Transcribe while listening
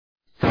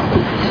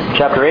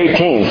Chapter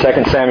 18,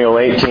 2 Samuel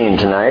 18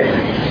 tonight.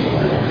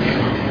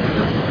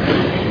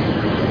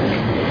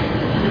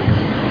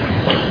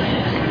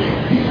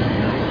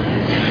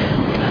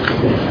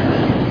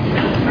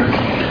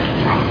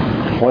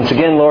 Once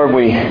again, Lord,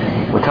 we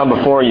come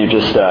before you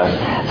just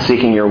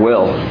seeking your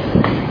will.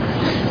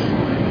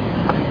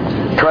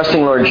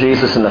 Trusting, Lord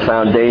Jesus, in the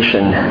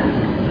foundation.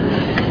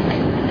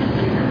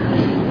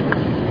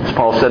 As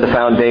Paul said, the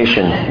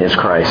foundation is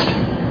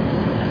Christ.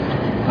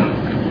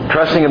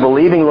 Trusting and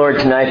believing, Lord,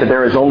 tonight that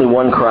there is only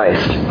one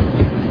Christ.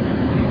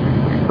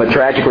 But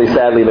tragically,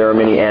 sadly, there are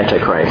many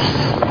antichrists.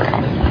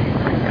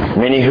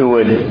 Many who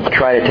would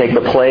try to take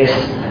the place,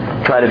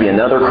 try to be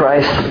another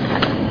Christ.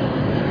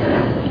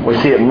 We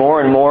see it more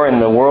and more in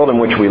the world in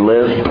which we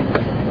live.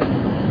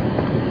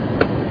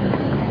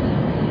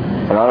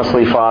 And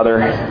honestly,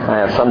 Father, I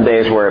have some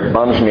days where it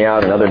bums me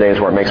out and other days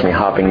where it makes me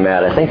hopping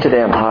mad. I think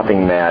today I'm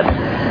hopping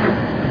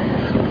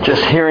mad.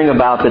 Just hearing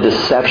about the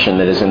deception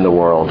that is in the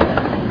world.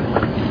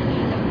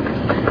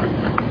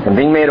 And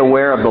being made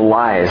aware of the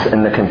lies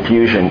and the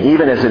confusion,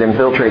 even as it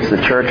infiltrates the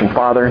church. And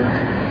Father,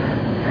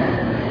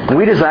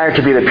 we desire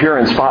to be the pure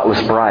and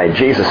spotless bride,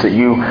 Jesus, that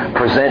you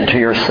present to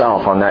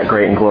yourself on that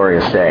great and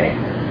glorious day.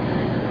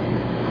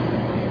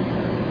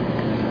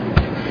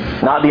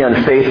 Not the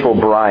unfaithful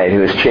bride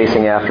who is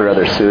chasing after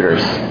other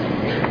suitors.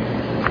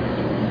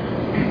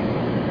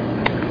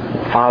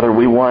 Father,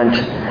 we want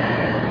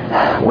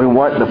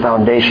the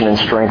foundation and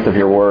strength of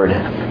your word.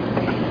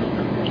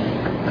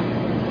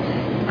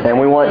 And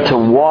we want to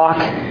walk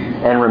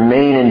and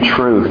remain in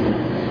truth.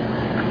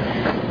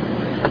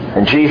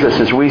 And Jesus,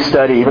 as we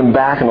study even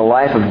back in the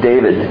life of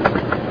David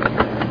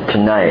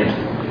tonight,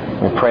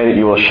 we pray that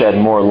you will shed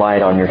more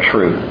light on your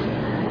truth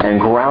and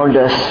ground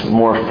us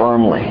more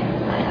firmly.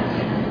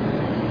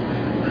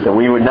 That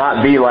we would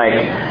not be like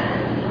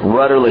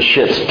rudderless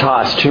ships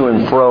tossed to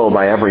and fro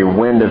by every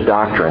wind of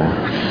doctrine.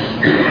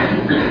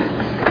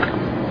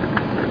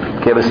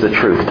 Give us the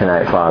truth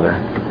tonight, Father.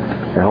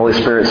 And Holy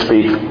Spirit,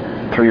 speak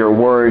through your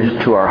word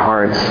to our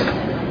hearts,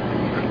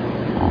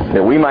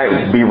 that we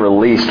might be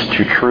released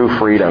to true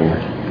freedom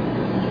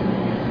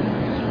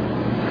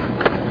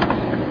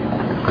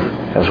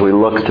as we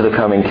look to the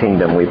coming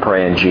kingdom. We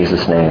pray in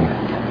Jesus' name.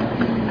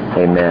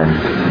 Amen.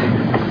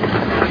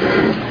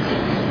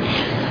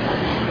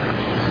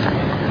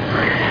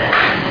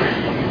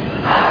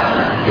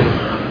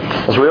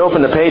 As we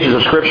open the pages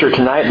of Scripture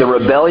tonight, the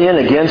rebellion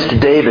against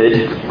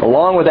David,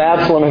 along with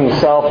Absalom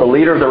himself, the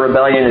leader of the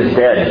rebellion, is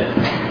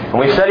dead. And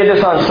we studied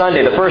this on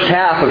Sunday. The first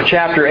half of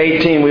chapter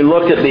 18, we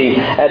looked at the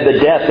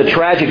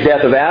tragic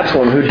death of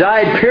Absalom, who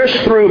died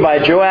pierced through by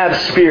Joab's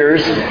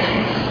spears,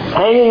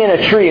 hanging in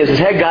a tree as his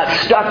head got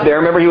stuck there.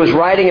 Remember, he was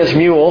riding his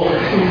mule.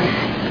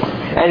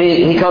 And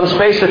he comes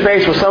face to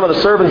face with some of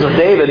the servants of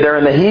David. They're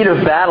in the heat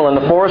of battle in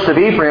the forest of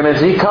Ephraim. As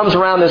he comes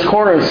around this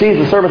corner and sees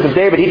the servants of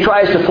David, he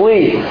tries to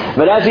flee.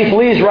 But as he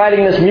flees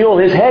riding this mule,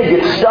 his head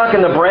gets stuck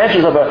in the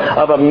branches of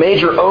a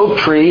major oak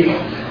tree.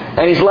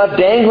 And he's left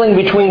dangling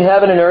between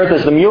heaven and earth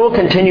as the mule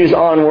continues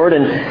onward.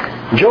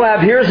 And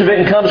Joab hears of it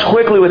and comes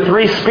quickly with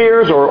 3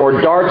 spears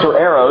or darts or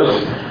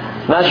arrows.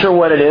 Not sure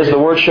what it is. The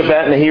word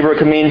Shabbat in the Hebrew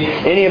can mean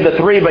any of the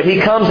 3. But he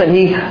comes and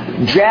he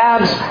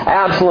jabs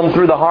Absalom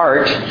through the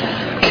heart,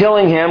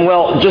 killing him.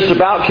 Well, just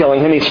about killing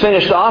him. He's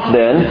finished off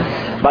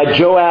then by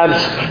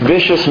Joab's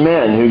vicious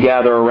men who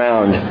gather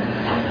around.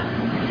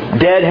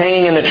 Dead,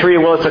 hanging in the tree.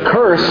 Well, it's a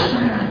curse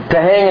to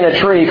hang in a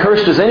tree.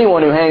 Cursed is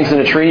anyone who hangs in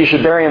a tree. You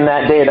should bury him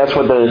that day. That's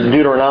what the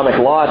Deuteronomic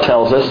law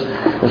tells us.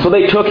 And so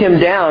they took him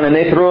down and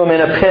they threw him in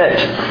a pit.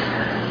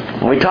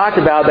 And we talked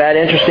about that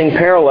interesting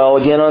parallel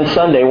again on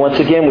Sunday. Once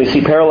again, we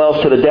see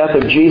parallels to the death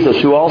of Jesus,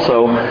 who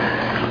also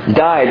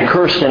died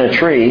cursed in a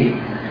tree,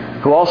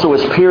 who also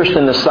was pierced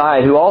in the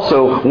side, who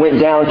also went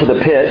down to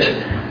the pit.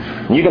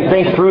 You can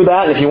think through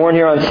that, and if you weren't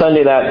here on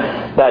Sunday,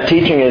 that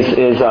teaching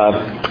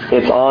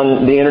it's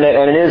on the internet,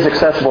 and it is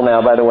accessible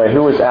now, by the way.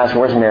 Who was asking?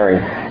 Where's Mary?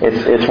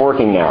 It's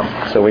working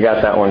now, so we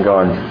got that one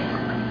going.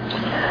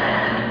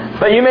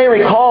 But you may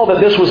recall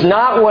that this was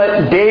not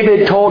what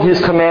David told his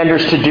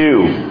commanders to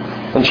do.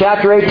 In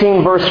chapter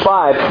 18, verse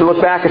 5, if you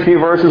look back a few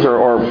verses,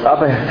 or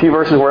up a few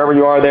verses wherever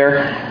you are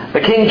there,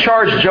 the king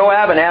charged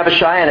Joab and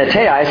Abishai and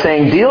Ittai,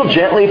 saying, "Deal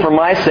gently for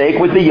my sake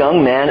with the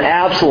young man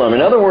Absalom."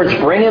 In other words,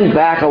 bring him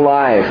back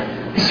alive.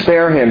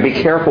 Spare him. Be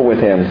careful with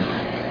him.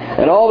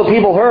 And all the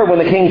people heard when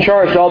the king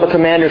charged all the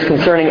commanders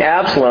concerning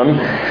Absalom.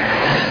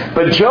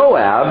 But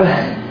Joab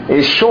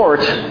is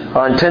short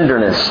on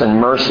tenderness and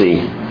mercy.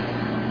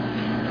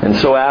 And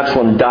so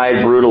Absalom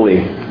died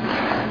brutally.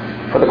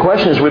 But the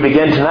question as we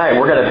begin tonight,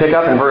 we're going to pick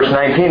up in verse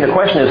 19. The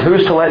question is,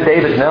 who's to let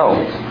David know?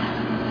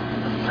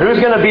 Who's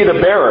going to be the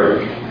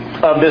bearer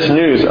of this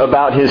news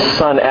about his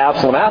son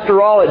Absalom?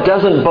 After all, it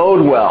doesn't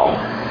bode well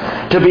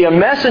to be a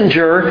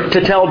messenger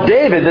to tell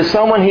David that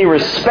someone he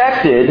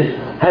respected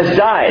has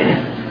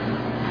died.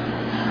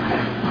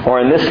 Or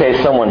in this case,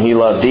 someone he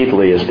loved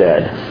deeply is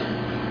dead.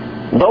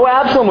 Though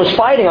Absalom was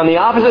fighting on the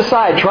opposite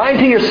side, trying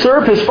to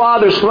usurp his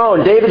father's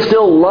throne, David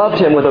still loved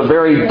him with a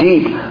very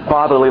deep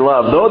fatherly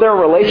love. Though their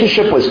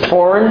relationship was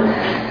torn,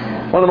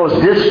 one of the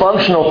most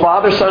dysfunctional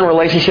father-son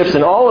relationships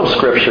in all of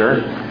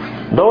Scripture,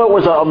 though it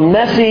was a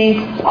messy,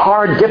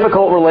 hard,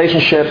 difficult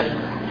relationship,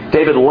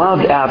 David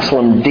loved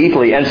Absalom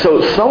deeply, and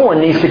so someone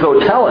needs to go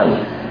tell him.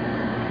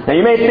 Now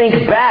you may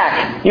think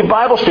back, you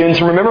Bible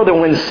students, remember that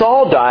when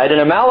Saul died, an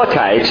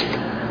Amalekite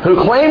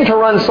who claimed to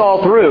run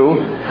Saul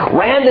through,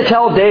 ran to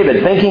tell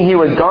David, thinking he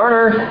would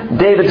garner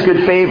David's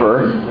good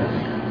favor.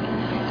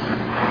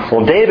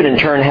 Well, David in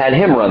turn had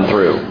him run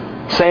through,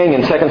 saying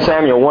in 2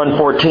 Samuel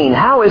 1:14,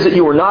 "How is it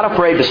you were not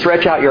afraid to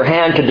stretch out your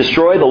hand to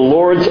destroy the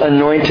Lord's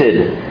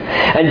anointed?"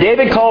 And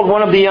David called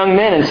one of the young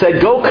men and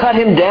said, "Go cut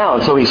him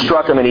down." So he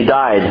struck him and he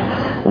died.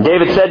 And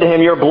David said to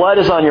him, "Your blood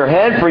is on your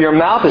head, for your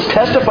mouth has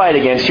testified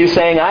against you,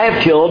 saying, I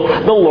have killed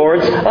the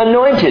Lord's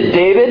anointed."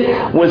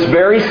 David was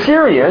very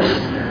serious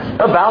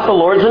about the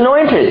Lord's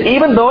anointed,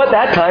 even though at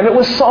that time it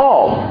was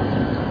Saul,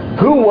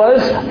 who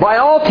was, by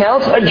all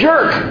counts, a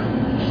jerk.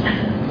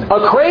 A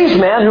crazed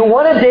man who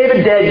wanted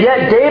David dead,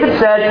 yet David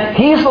said,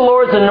 "He's the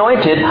Lord's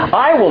anointed.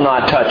 I will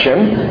not touch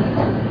him."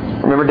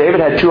 Remember, David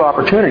had two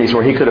opportunities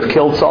where he could have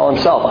killed Saul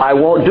himself. "I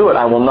won't do it.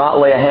 I will not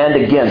lay a hand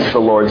against the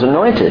Lord's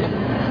anointed."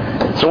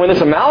 So when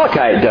this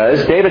Amalekite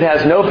does, David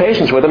has no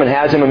patience with him and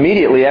has him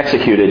immediately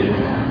executed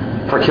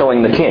for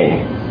killing the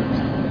king.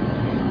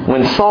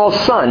 When Saul's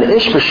son,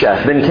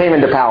 Ishbosheth, then came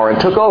into power and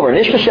took over, and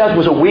Ishbosheth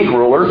was a weak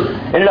ruler,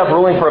 ended up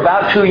ruling for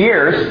about 2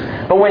 years,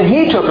 but when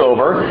he took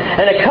over,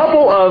 and a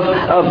couple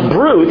of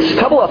brutes, a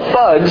couple of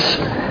thugs,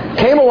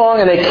 came along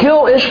and they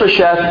kill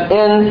Ishbosheth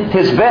in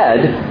his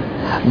bed,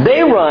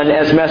 they run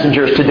as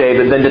messengers to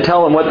David then to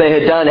tell him what they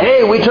had done.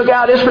 "Hey, we took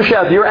out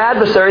Ishbosheth, your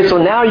adversary, so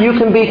now you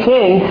can be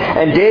king."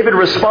 And David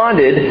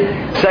responded,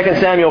 2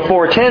 Samuel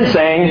 4:10,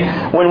 saying,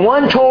 "When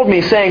one told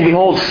me, saying,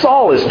 'Behold,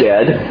 Saul is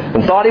dead,'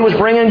 and thought he was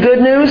bringing good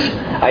news,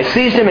 I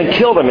seized him and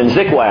killed him in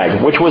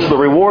Ziklag, which was the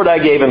reward I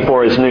gave him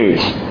for his news.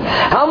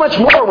 How much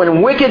more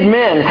when wicked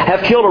men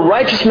have killed a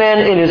righteous man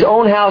in his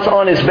own house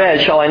on his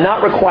bed, shall I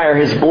not require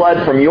his blood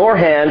from your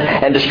hand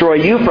and destroy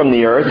you from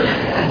the earth?"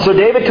 So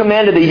David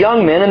commanded the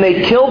young men, and they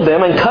killed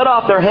them and cut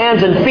off their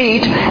hands and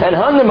feet and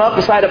hung them up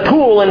beside a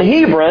pool in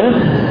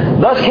Hebron,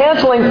 thus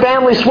canceling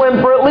family swim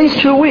for at least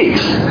 2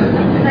 weeks.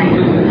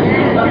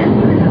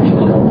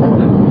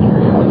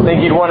 I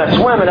think you'd want to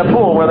swim in a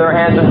pool with their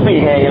hands and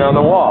feet hanging on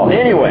the wall.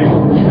 Anyway,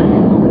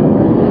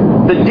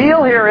 the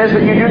deal here is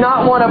that you do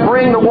not want to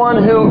bring the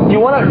one who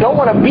don't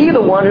want to be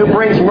the one who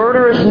brings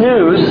murderous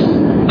news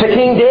to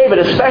King David,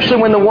 especially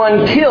when the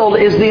one killed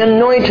is the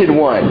anointed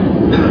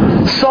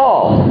one.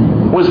 Saul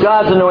was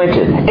God's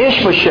anointed.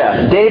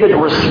 Ishbosheth, David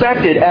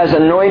respected as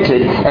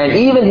anointed, and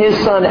even his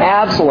son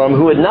Absalom,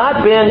 who had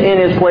not been in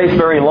his place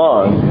very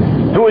long,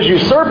 who was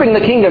usurping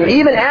the kingdom,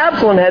 even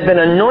Absalom had been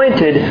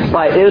anointed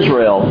by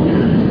Israel.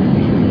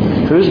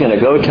 Who's going to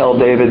go tell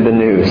David the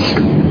news?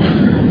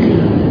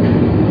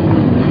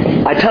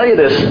 I tell you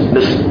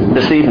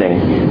this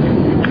evening,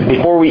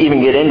 before we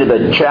even get into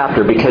the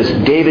chapter, because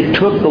David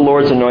took the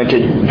Lord's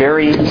anointed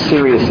very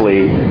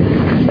seriously,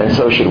 and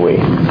so should we.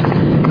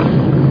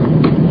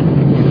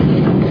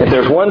 If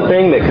there's one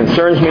thing that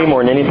concerns me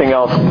more than anything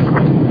else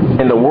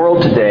in the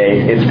world today,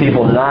 it's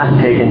people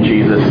not taking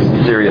Jesus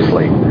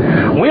seriously.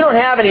 We don't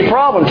have any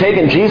problem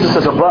taking Jesus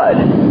as a bud,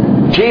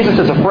 Jesus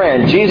as a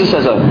friend, Jesus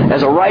as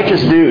a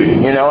righteous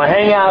dude, a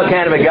hangout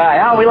kind of a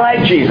guy. Oh, we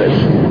like Jesus,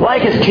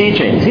 like his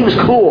teachings. He was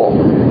cool.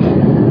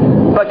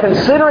 But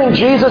considering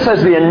Jesus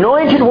as the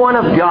anointed one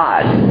of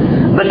God,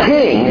 the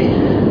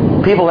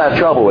King, people have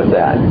trouble with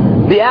that.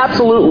 The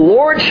absolute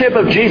lordship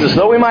of Jesus,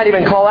 though we might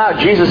even call out,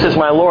 "Jesus is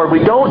my Lord," we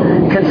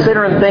don't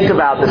consider and think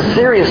about the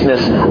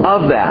seriousness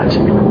of that.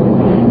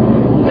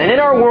 And in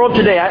our world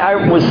today, I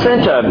was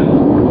sent a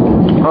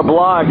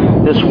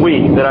blog this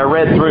week that I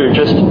read through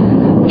just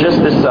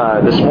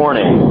this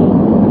morning,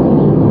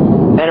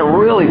 and it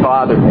really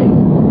bothered me.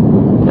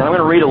 And I'm going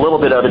to read a little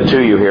bit of it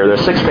to you here.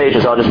 There's 6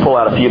 pages. I'll just pull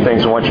out a few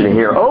things I want you to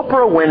hear.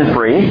 Oprah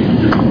Winfrey,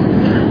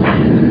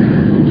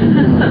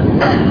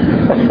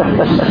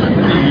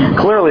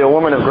 clearly a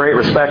woman of great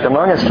respect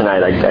among us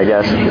tonight, I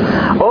guess.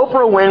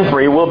 Oprah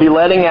Winfrey will be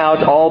letting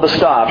out all the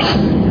stops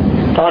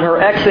on her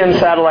XM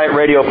satellite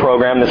radio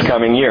program this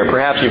coming year.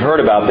 Perhaps you've heard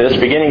about this.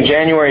 Beginning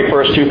January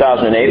 1st,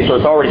 2008, so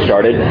it's already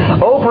started,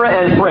 Oprah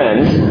and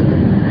Friends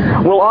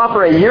will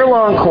offer a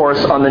year-long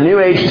course on the New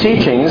Age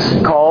teachings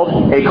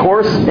called A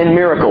Course in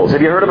Miracles.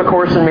 Have you heard of A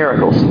Course in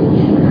Miracles?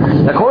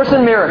 A Course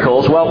in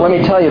Miracles, well, let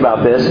me tell you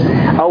about this.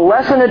 A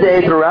lesson a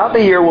day throughout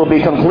the year will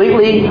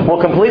completely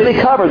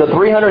cover the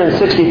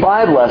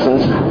 365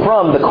 lessons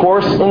from the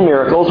Course in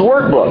Miracles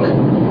workbook.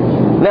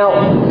 Now,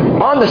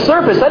 on the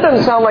surface, that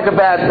doesn't sound like a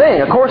bad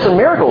thing. A Course in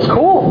Miracles,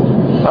 cool.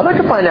 I'd like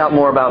to find out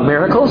more about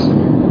miracles.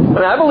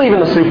 I believe in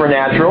the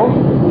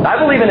supernatural. I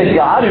believe in a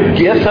God who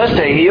gifts us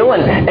to heal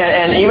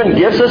and even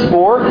gifts us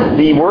for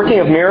the working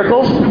of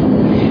miracles.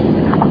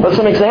 But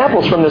some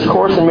examples from this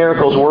Course in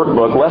Miracles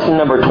workbook, lesson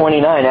number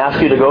 29,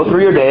 asks you to go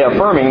through your day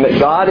affirming that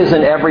God is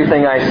in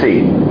everything I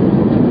see.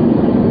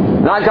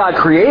 Not God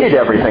created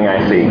everything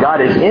I see.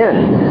 God is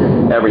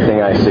in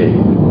everything I see.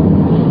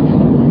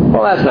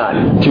 Well, that's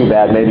not too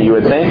bad, maybe you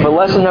would think. But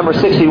lesson number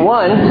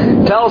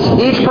 61 tells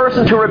each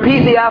person to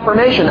repeat the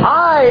affirmation,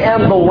 I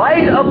am the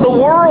light of the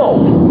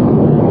world.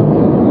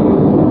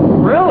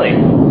 Really?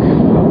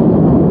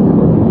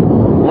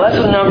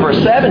 Lesson number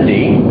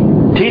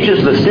 70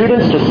 teaches the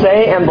students to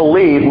say and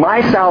believe,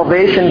 my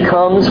salvation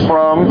comes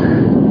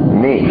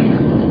from me.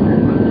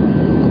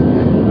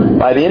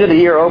 By the end of the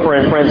year, Oprah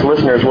and Friends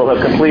listeners will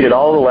have completed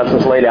all the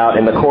lessons laid out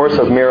in the Course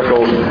of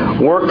Miracles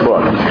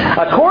workbook.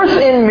 A Course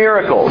in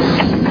Miracles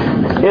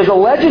is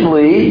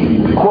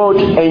allegedly, quote,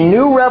 a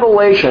new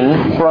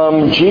revelation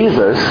from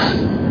Jesus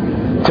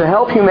to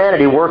help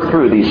humanity work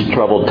through these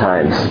troubled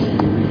times.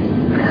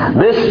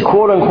 This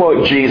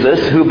quote-unquote Jesus,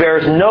 who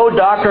bears no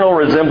doctrinal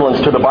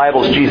resemblance to the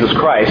Bible's Jesus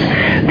Christ,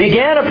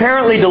 began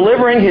apparently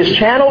delivering his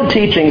channeled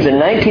teachings in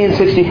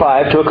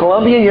 1965 to a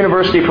Columbia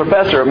University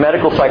professor of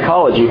medical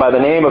psychology by the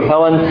name of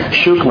Helen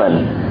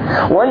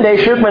Schuchman. One day,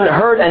 Schuchman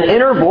heard an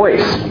inner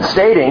voice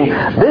stating,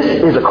 this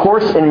is a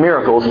Course in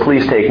Miracles,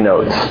 please take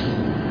notes.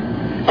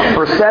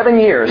 For 7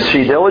 years,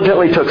 she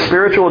diligently took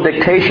spiritual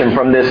dictation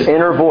from this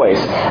inner voice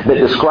that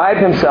described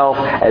himself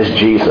as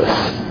Jesus.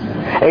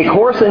 A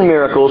Course in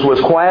Miracles was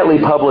quietly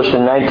published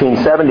in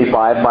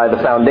 1975 by the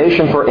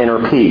Foundation for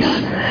Inner Peace.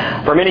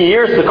 For many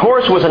years, the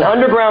Course was an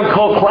underground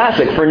cult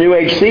classic for New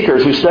Age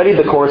seekers who studied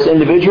the Course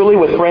individually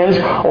with friends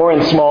or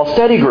in small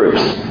study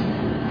groups.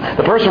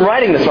 The person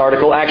writing this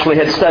article actually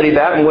had studied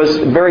that and was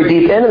very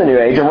deep into the New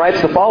Age and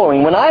writes the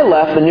following, when I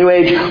left the New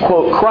Age,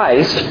 quote,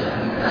 Christ,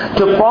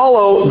 to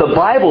follow the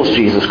Bible's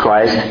Jesus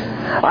Christ,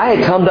 I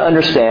had come to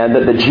understand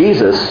that the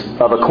Jesus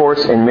of A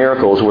Course in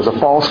Miracles was a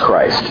false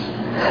Christ.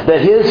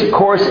 That his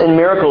Course in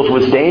Miracles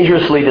was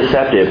dangerously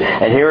deceptive.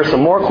 And here are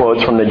some more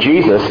quotes from the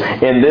Jesus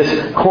in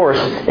this Course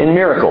in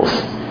Miracles.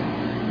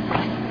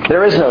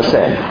 There is no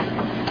sin.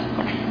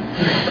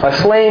 A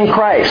slain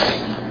Christ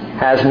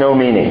has no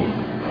meaning.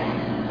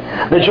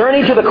 The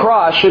journey to the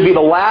cross should be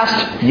the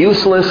last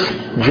useless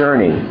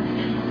journey.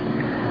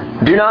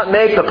 Do not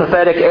make the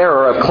pathetic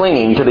error of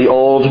clinging to the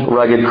old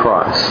rugged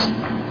cross.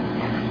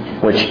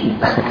 Which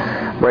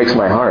breaks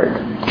my heart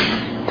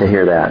to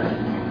hear that.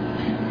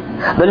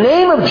 The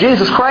name of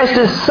Jesus Christ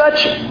is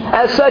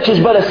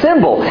but a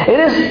symbol. It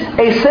is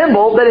a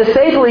symbol that is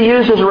safely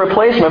used as a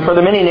replacement for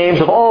the many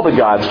names of all the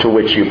gods to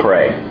which you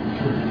pray.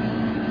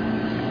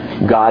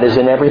 God is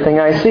in everything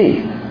I see.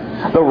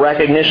 The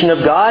recognition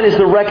of God is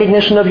the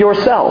recognition of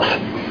yourself.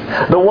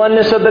 The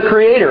oneness of the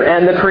Creator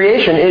and the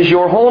creation is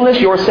your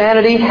wholeness, your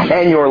sanity,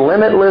 and your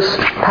limitless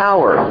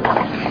power.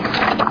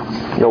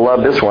 You'll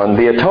love this one.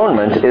 The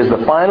atonement is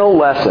the final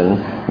lesson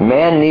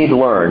man need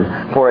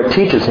learn, for it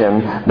teaches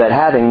him that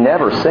having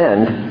never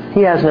sinned,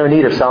 he has no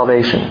need of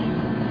salvation.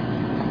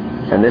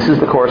 And this is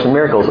the Course in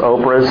Miracles.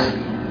 Oprah's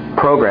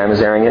program is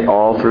airing it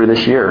all through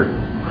this year.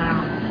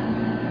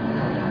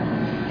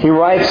 He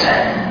writes,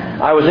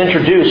 I was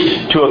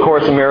introduced to A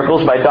Course in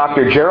Miracles by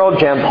Dr. Gerald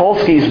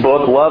Jampolsky's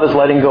book, Love is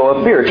Letting Go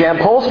of Fear.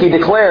 Jampolsky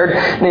declared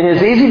in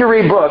his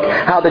easy-to-read book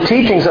how the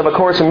teachings of A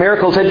Course in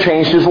Miracles had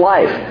changed his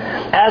life.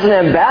 As an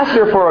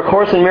ambassador for A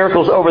Course in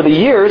Miracles over the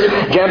years,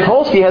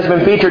 Jampolsky has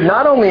been featured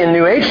not only in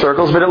New Age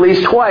circles, but at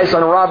least twice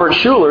on Robert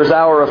Schuller's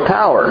Hour of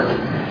Power.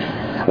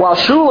 While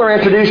Schuller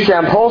introduced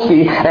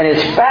Jampolsky and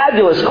his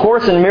fabulous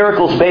Course in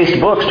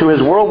Miracles-based books to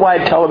his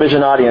worldwide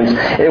television audience,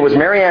 it was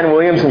Marianne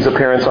Williamson's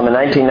appearance on the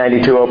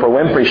 1992 Oprah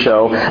Winfrey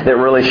Show that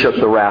really shook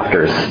the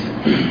rafters.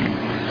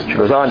 She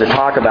goes on to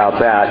talk about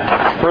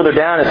that. Further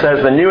down it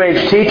says, the New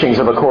Age teachings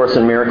of A Course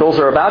in Miracles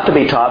are about to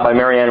be taught by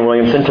Marianne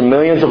Williamson to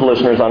millions of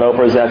listeners on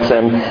Oprah's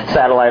XM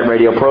satellite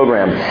radio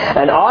program.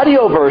 An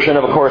audio version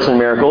of A Course in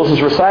Miracles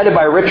is recited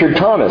by Richard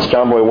Thomas,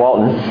 John Boy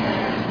Walton,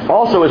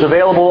 also is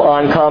available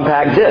on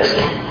compact disc.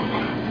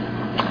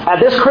 At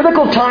this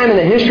critical time in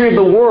the history of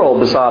the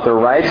world, this author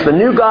writes, the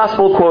new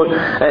gospel, quote,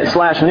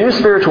 / new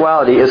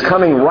spirituality is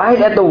coming right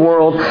at the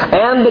world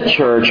and the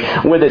church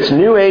with its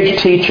New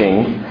Age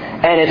teaching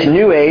and its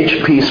New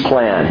Age peace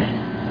plan.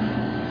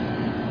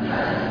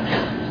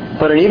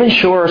 But an even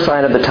surer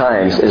sign of the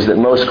times is that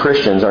most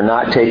Christians are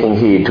not taking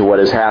heed to what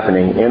is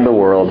happening in the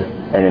world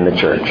and in the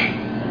church.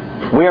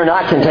 We are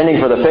not contending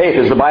for the faith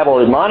as the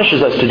Bible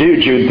admonishes us to do,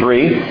 Jude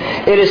 3.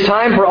 It is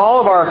time for all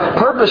of our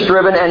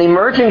purpose-driven and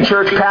emerging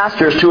church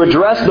pastors to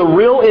address the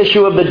real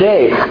issue of the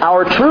day.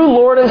 Our true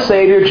Lord and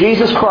Savior,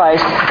 Jesus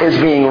Christ, is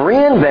being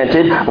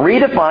reinvented,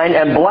 redefined,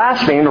 and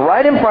blasphemed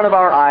right in front of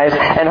our eyes,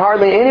 and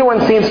hardly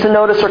anyone seems to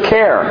notice or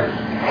care.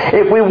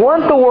 If we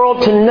want the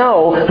world to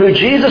know who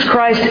Jesus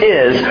Christ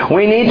is,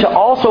 we need to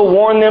also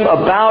warn them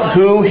about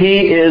who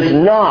He is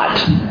not.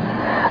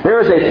 There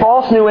is a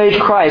false New Age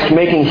Christ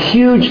making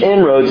huge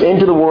inroads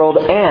into the world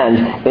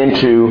and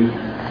into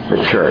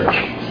the church.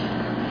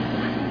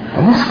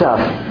 And this stuff,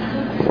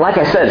 like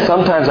I said,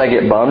 sometimes I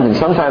get bummed, and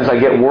sometimes I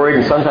get worried,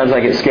 and sometimes I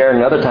get scared,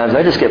 and other times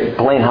I just get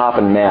plain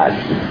hopping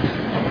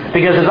mad.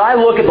 Because as I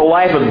look at the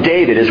life of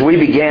David as we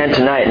began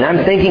tonight, and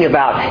I'm thinking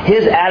about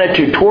his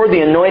attitude toward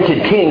the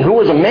anointed king, who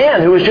was a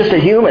man, who was just a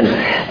human.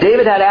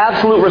 David had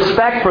absolute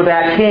respect for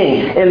that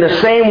king. In the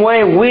same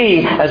way,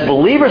 we, as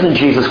believers in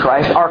Jesus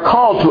Christ, are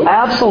called to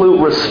absolute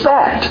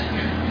respect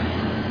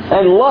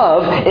and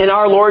love in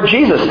our Lord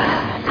Jesus.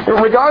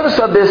 Regardless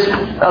of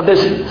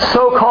this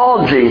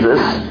so-called Jesus,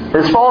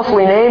 this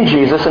falsely named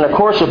Jesus in A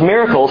Course of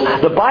Miracles,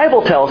 the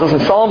Bible tells us in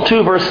Psalm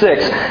 2 verse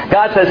 6,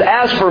 God says,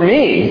 "As for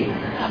me,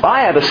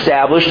 I have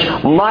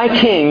established my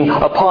king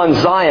upon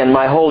Zion,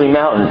 my holy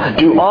mountain.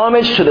 Do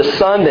homage to the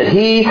Son, that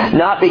he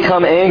not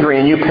become angry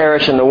and you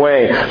perish in the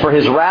way, for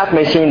his wrath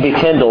may soon be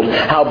kindled.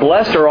 How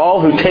blessed are all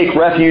who take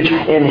refuge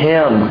in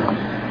him."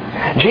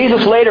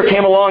 Jesus later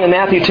came along in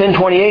Matthew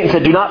 10:28 and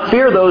said, "Do not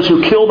fear those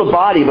who kill the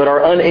body but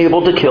are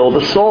unable to kill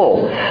the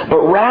soul. But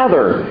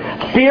rather,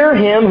 fear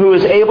him who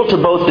is able to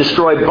both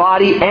destroy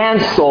body and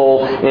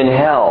soul in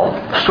hell."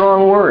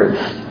 Strong words.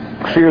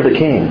 Fear the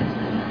King.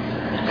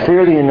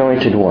 Fear the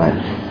Anointed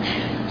One.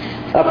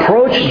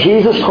 Approach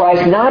Jesus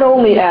Christ not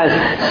only as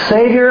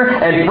Savior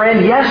and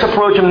friend, yes,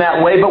 approach Him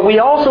that way, but we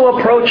also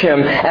approach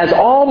Him as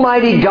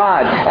Almighty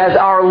God, as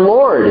our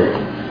Lord,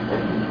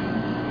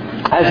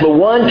 as the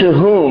one to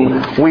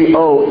whom we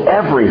owe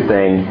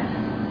everything,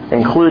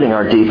 including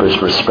our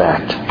deepest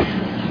respect.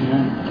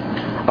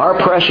 Our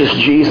precious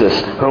Jesus,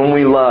 whom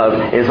we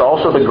love, is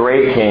also the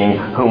great King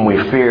whom we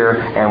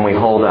fear and we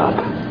hold up.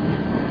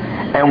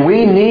 And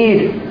we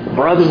need,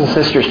 brothers and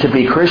sisters, to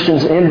be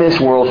Christians in this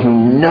world who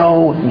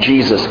know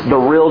Jesus, the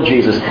real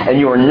Jesus. And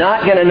you are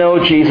not going to know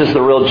Jesus,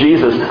 the real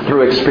Jesus,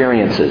 through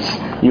experiences.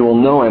 You will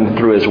know Him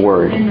through His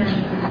Word.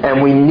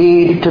 And we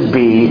need to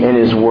be in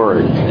His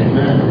Word.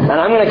 And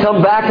I'm going to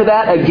come back to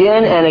that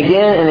again and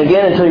again and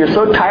again until you're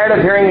so tired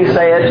of hearing me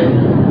say it.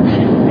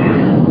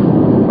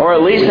 Or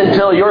at least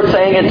until you're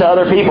saying it to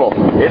other people.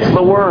 It's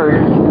the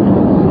Word.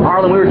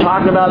 Harlan, we were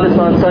talking about this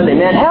on Sunday.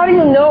 Man, how do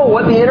you know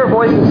what the inner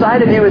voice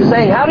inside of you is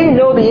saying? How do you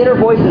know the inner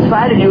voice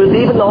inside of you is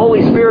even the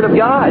Holy Spirit of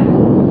God?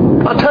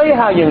 I'll tell you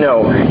how you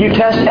know. You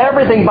test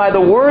everything by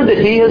the Word that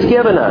He has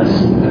given us.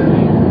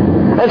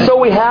 And so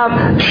we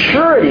have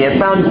surety and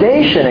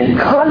foundation and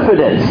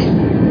confidence.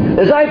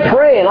 As I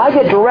pray and I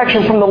get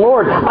direction from the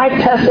Lord, I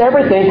test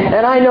everything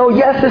and I know,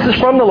 yes, this is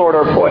from the Lord.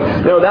 Or, boy,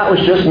 no, that was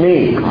just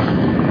me.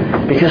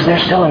 Because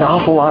there's still an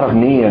awful lot of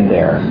me in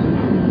there.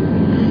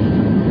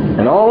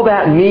 And all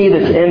that me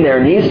that's in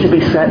there needs to be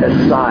set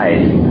aside.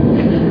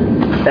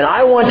 And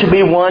I want to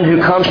be one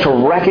who comes to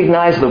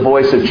recognize the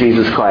voice of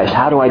Jesus Christ.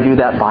 How do I do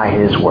that? By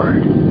His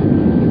Word.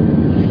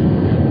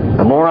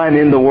 The more I'm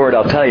in the Word,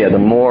 I'll tell you, the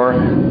more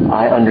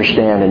I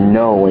understand and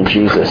know when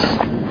Jesus,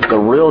 the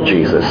real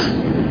Jesus,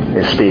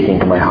 is speaking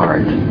to my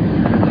heart.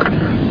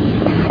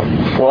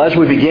 Well, as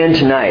we begin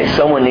tonight,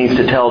 someone needs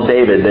to tell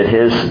David that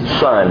his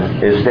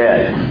son is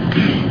dead.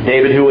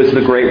 David, who was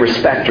the great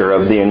respecter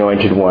of the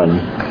Anointed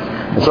One.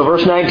 And so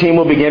verse 19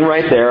 will begin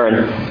right there,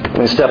 and I'm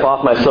going to step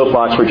off my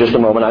soapbox for just a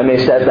moment. I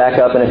may set back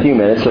up in a few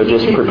minutes, so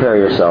just prepare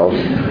yourselves.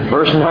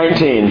 Verse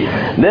 19,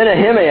 "Then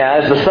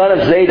Ahimaaz, the son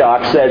of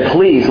Zadok, said,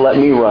 'Please let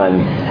me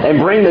run, and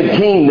bring the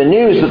king the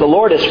news that the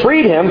Lord has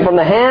freed him from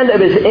the hand of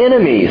his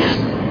enemies.'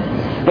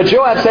 But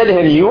Joab said to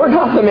him, 'You are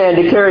not the man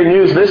to carry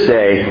news this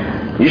day.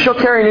 You shall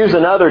carry news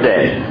another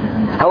day.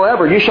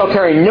 However, you shall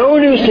carry no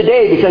news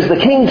today, because the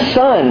king's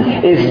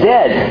son is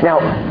dead.'" Now,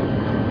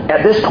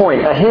 at this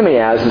point,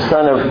 Ahimaaz, the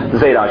son of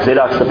Zadok,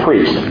 Zadok's the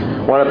priest,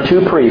 one of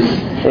two priests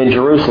in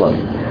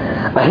Jerusalem.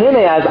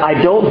 Ahimaaz, I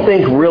don't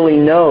think, really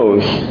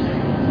knows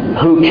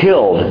who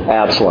killed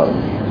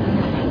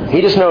Absalom. He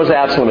just knows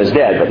Absalom is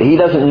dead, but he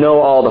doesn't know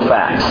all the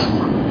facts.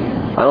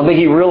 I don't think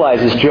he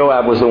realizes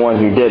Joab was the one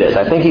who did it.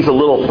 I think he's a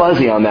little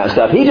fuzzy on that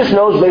stuff. He just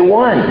knows they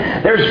won.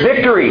 There's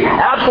victory.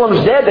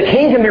 Absalom's dead. The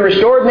king can be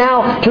restored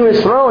now to his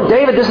throne.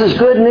 David, this is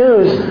good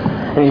news.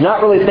 And he's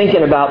not really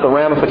thinking about the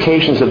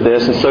ramifications of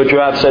this. And so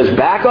Joab says,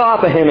 "Back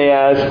off,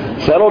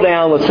 Ahimaaz. Settle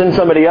down. Let's send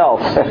somebody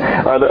else.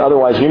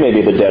 Otherwise you may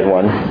be the dead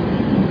one."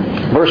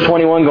 Verse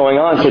 21 going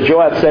on, "So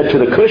Joab said to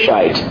the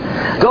Cushite,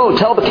 'Go,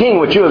 tell the king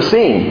what you have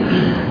seen.'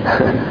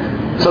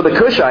 So the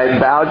Cushite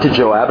bowed to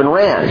Joab and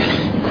ran.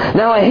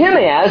 Now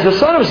Ahimaaz, the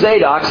son of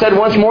Zadok, said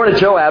once more to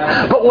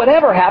Joab, 'But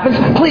whatever happens,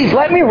 please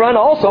let me run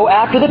also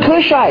after the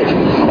Cushite.'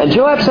 And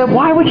Joab said,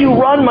 'Why would you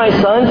run, my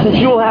son, since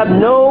you will have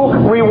no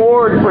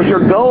reward for your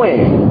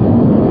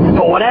going?'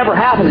 'But whatever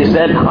happens,' he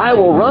said, 'I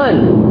will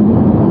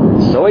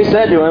run.' So he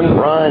said to him,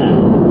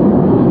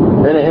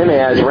 'Run.' Then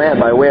Ahimaaz ran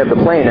by way of the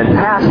plain and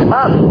passed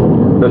up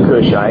the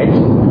Cushite,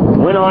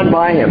 went on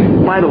by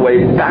him. By the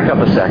way, back up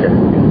a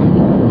second.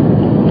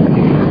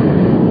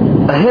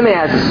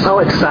 Ahimaaz is so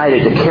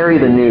excited to carry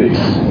the news.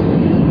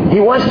 He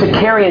wants to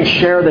carry and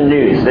share the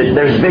news that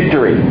there's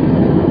victory.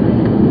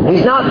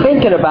 He's not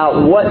thinking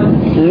about what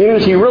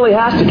news he really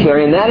has to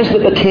carry, and that is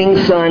that the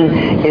king's son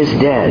is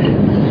dead.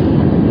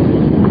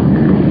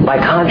 By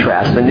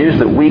contrast, the news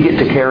that we get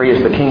to carry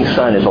is the king's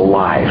son is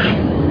alive.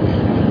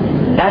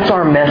 That's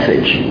our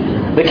message.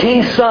 The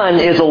king's son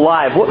is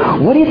alive.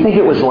 What do you think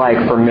it was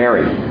like for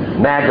Mary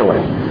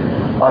Magdalene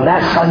on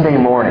that Sunday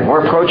morning?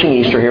 We're approaching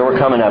Easter here. We're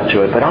coming up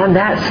to it. But on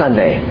that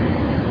Sunday,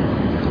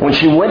 when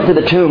she went to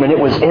the tomb and it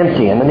was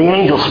empty, and then the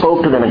angel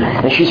spoke to them,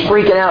 and she's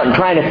freaking out and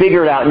trying to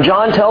figure it out. And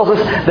John tells us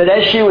that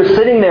as she was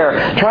sitting there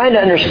trying to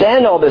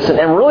understand all this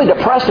and really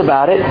depressed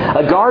about it,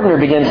 a gardener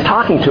begins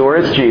talking to her.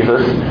 It's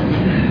Jesus.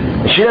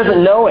 She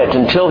doesn't know it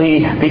until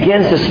he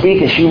begins to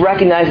speak, and she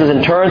recognizes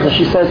and turns, and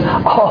she says,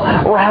 "Oh,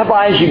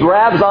 Rabbi," and she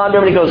grabs onto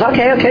him, and he goes,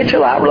 okay,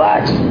 chill out,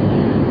 relax.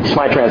 It's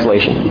my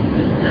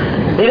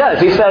translation. He does.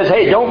 He says,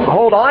 "Hey, don't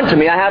hold on to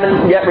me. I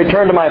haven't yet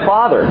returned to my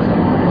Father."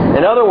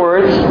 In other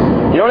words,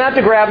 you don't have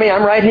to grab me.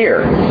 I'm right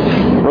here.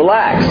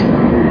 Relax.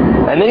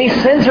 And then he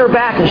sends her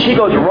back, and she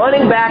goes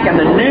running back, and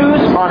the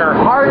news on her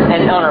heart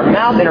and on her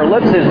mouth and her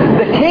lips is,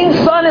 the King's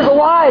Son is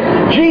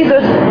alive.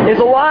 Jesus is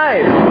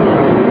alive.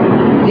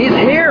 He's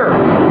here.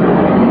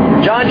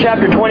 John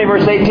chapter 20,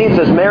 verse 18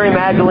 says, Mary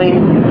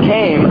Magdalene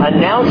came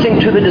announcing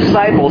to the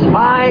disciples,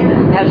 "I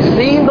have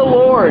seen the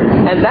Lord."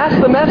 And that's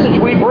the message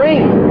we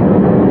bring.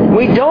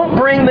 We don't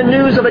bring the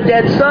news of a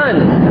dead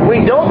son.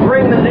 We don't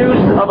bring the news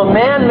of a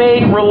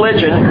man-made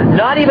religion,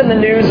 not even the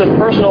news of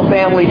personal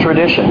family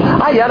tradition.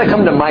 You got to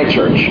come to my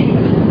church.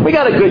 We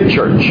got a good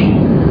church.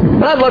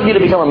 And I'd love you to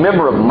become a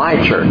member of my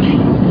church.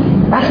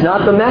 That's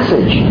not the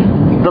message.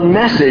 The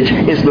message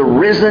is the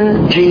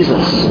risen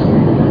Jesus.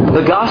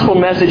 The gospel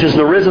message is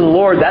the risen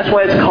Lord. That's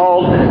why it's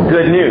called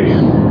good news.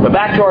 But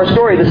back to our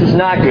story, this is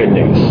not good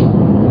news.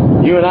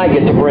 You and I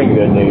get to bring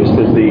good news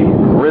because the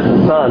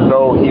risen Son,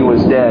 though he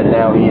was dead,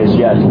 now he is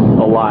yet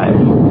alive.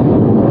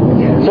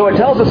 So it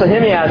tells us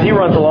Ahimaaz, he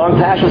runs along,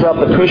 passes up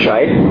the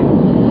Cushite.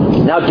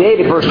 Now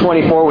David, verse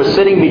 24, was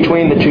sitting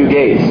between the two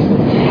gates.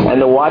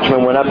 And the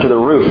watchman went up to the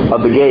roof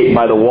of the gate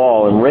by the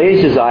wall and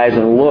raised his eyes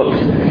and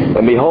looked.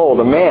 And behold,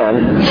 a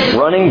man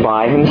running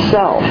by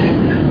himself.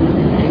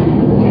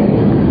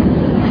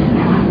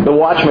 The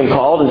watchman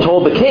called and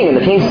told the king. And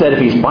the king said, if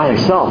he's by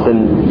himself,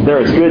 then there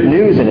is good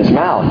news in his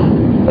mouth.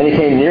 And he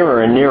came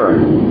nearer and nearer.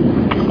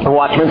 The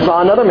watchman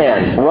saw another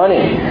man running.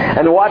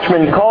 And the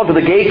watchman called to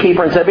the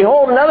gatekeeper and said,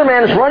 behold, another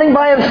man is running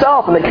by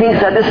himself. And the king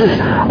said,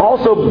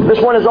 this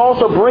one is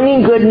also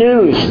bringing good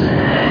news.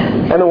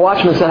 And the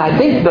watchman said, I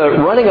think the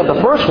running of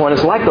the first one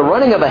is like the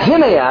running of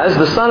Ahimaaz,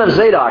 the son of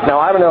Zadok. Now,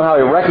 I don't know how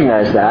he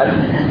recognized that.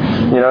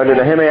 Did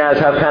Ahimaaz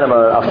have kind of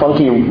a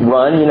funky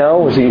run,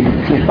 Was he... I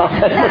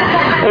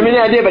have any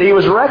idea, but he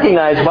was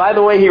recognized by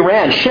the way he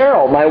ran.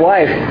 Cheryl, my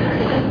wife,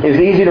 is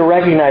easy to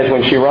recognize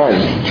when she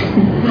runs.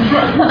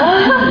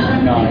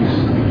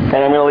 And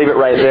I'm going to leave it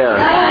right there.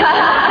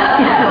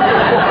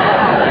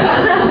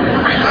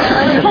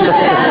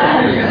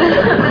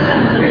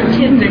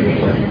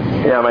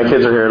 Yeah, my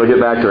kids are here. It'll get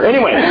back to her.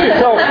 Anyway,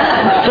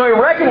 so he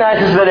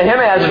recognizes that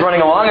Ahimaaz is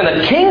running along, and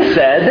the king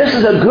said, this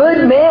is a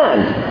good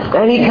man,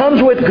 and he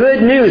comes with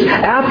good news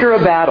after a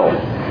battle.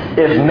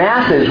 If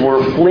masses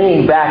were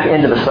fleeing back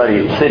into the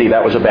city,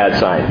 that was a bad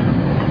sign.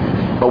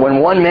 But when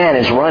one man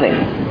is running,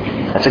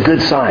 that's a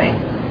good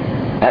sign.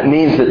 That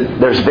means that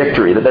there's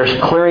victory, that there's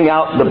clearing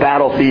out the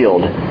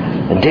battlefield.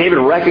 And David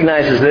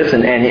recognizes this,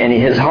 and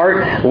his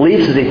heart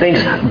leaps as he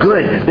thinks,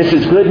 good, this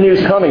is good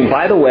news coming.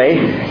 By the way,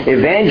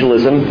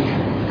 evangelism,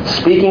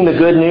 speaking the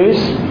good news,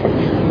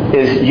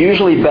 is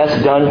usually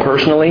best done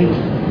personally,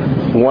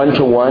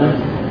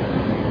 one-to-one.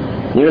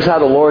 You notice how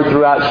the Lord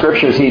throughout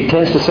Scriptures, He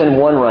tends to send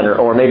one runner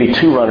or maybe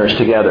two runners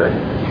together.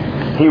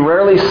 He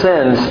rarely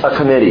sends a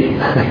committee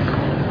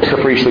to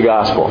preach the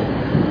gospel.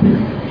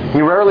 He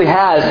rarely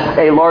has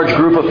a large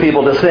group of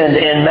people descend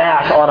en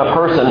masse on a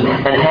person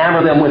and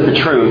hammer them with the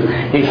truth.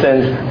 He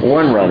sends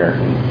one runner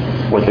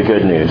with the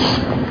good news.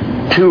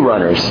 Two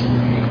runners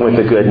with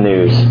the good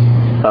news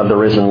of the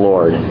risen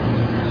Lord.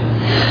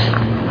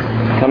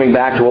 Coming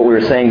back to what we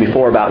were saying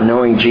before about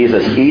knowing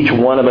Jesus, each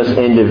one of us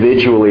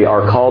individually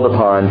are called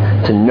upon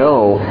to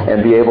know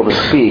and be able to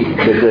speak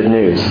the good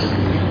news.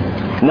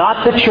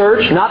 Not the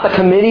church, not the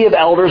committee of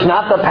elders,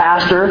 not the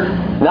pastor,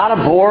 not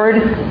a board,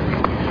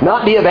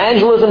 not the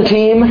evangelism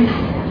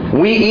team.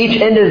 We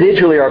each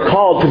individually are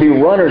called to be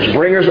runners,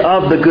 bringers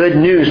of the good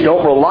news.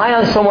 Don't rely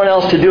on someone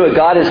else to do it.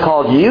 God has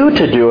called you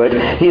to do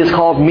it. He has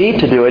called me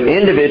to do it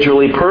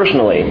individually,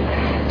 personally.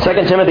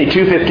 2 Timothy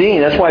 2:15,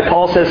 that's why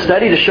Paul says,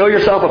 study to show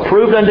yourself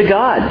approved unto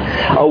God,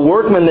 a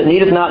workman that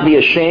needeth not be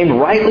ashamed,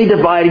 rightly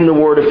dividing the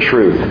word of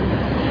truth.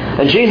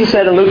 And Jesus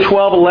said in Luke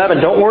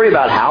 12:11, don't worry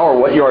about how or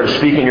what you are to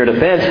speak in your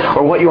defense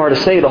or what you are to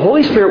say. The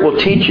Holy Spirit will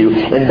teach you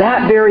in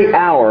that very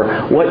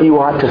hour what you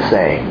ought to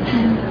say.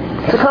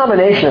 It's a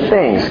combination of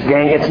things,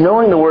 gang. It's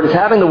knowing the Word. It's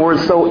having the Word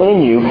so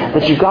in you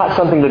that you've got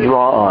something to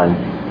draw on.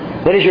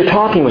 That as you're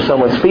talking with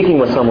someone, speaking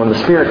with someone, the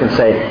Spirit can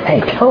say, hey,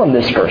 tell them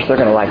this verse. They're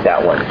going to like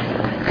that one.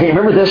 Hey,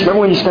 remember this? Remember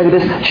when you studied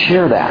this?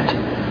 Share that.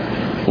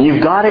 And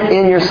you've got it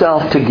in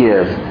yourself to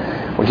give,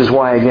 which is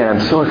why, again,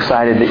 I'm so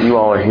excited that you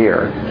all are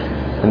here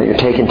and that you're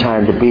taking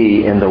time to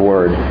be in the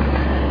Word.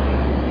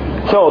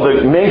 So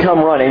the men come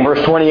running.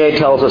 Verse 28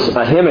 tells us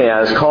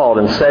Ahimaaz called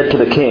and said to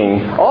the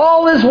king,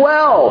 all is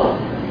well.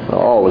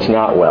 All was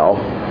not well.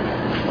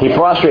 He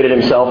prostrated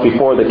himself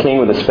before the king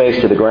with his face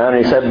to the ground,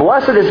 and he said,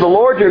 blessed is the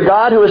Lord your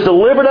God who has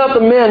delivered up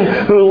the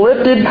men who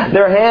lifted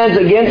their hands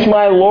against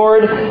my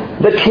lord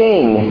the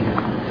king.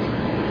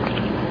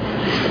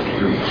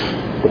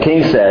 The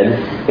king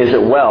said, is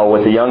it well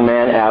with the young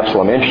man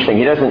Absalom? Interesting.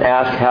 He doesn't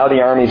ask how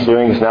the army's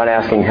doing. He's not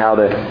asking how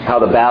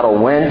the battle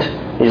went.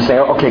 He's just saying,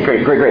 okay,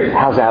 great.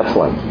 How's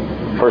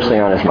Absalom? First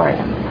thing on his mind.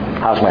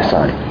 How's my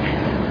son?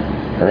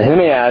 And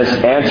Ahimaaz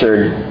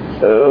answered,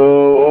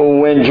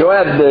 when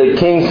Joab the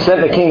king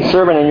sent the king's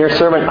servant and your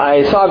servant,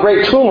 I saw a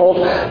great tumult,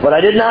 but I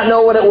did not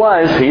know what it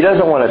was. He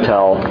doesn't want to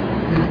tell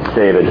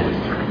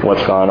David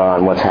what's gone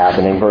on, what's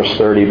happening. Verse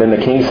 30, then the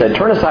king said,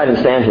 turn aside and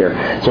stand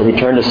here. So he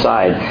turned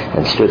aside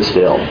and stood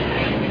still.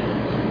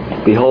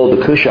 Behold,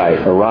 the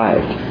Cushite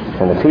arrived.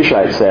 And the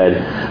Cushite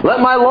said,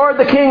 let my lord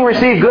the king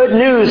receive good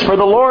news, for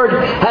the Lord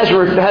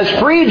has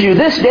freed you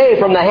this day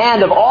from the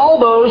hand of all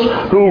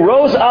those who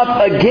rose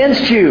up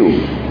against you.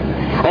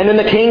 And then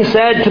the king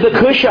said to the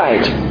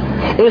Cushite,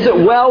 is it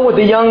well with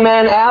the young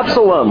man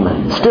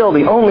Absalom? Still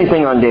the only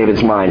thing on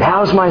David's mind.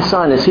 How's my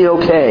son? Is he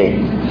okay?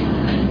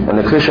 And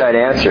the Cushite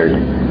answered,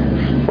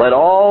 let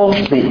all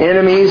the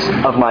enemies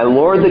of my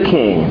lord the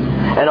king,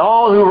 and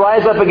all who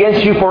rise up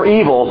against you for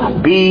evil,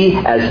 be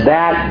as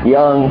that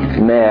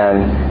young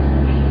man.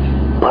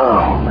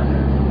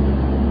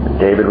 Boom.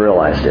 David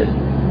realized it.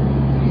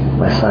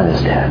 My son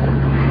is dead.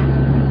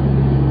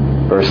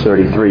 Verse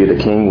 33, the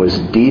king was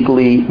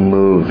deeply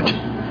moved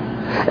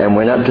and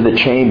went up to the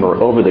chamber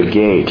over the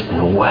gate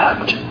and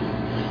wept.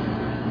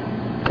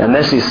 And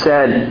this he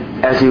said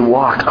as he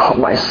walked, oh,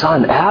 my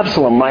son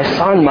Absalom, my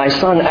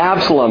son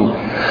Absalom.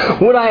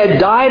 Would I had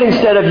died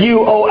instead of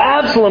you, oh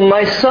Absalom,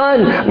 my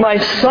son, my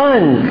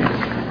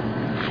son.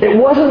 It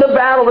wasn't the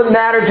battle that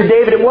mattered to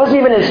David. It wasn't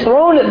even his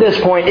throne at this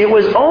point. It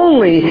was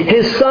only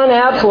his son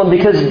Absalom,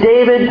 because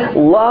David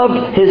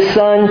loved his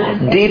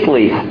son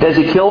deeply. Does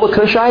he kill the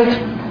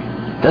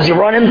Cushite? Does he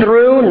run him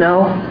through?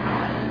 No.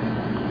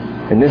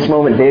 In this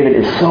moment, David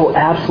is so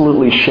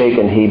absolutely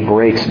shaken, he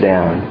breaks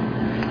down.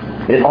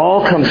 It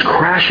all comes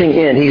crashing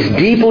in. He's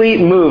deeply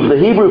moved. The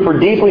Hebrew for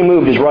deeply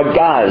moved is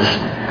ragaz.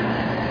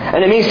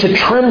 And it means to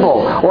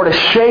tremble or to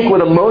shake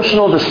with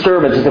emotional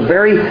disturbance. It's a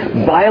very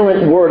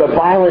violent word, a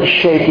violent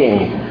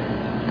shaking.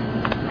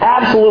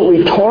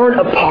 Absolutely torn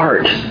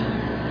apart.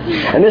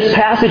 And this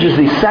passage is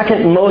the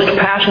second most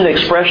passionate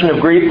expression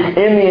of grief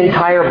in the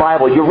entire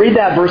Bible. You read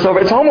that verse over,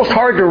 it's almost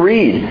hard to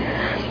read.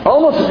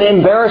 Almost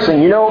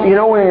embarrassing. You know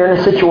when you're in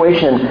a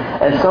situation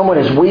and someone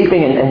is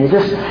weeping and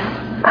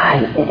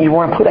you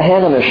want to put a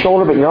hand on their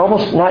shoulder, but you're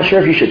almost not sure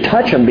if you should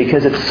touch them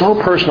because it's so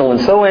personal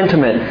and so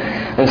intimate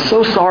and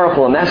so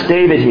sorrowful. And that's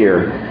David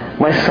here.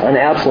 My son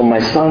Absalom,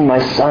 my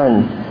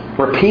son.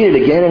 Repeated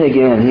again and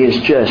again. He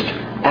is just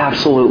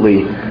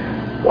absolutely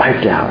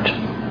wiped out.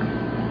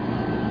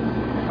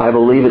 I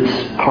believe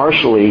it's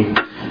partially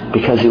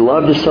because he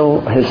loved his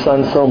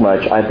son so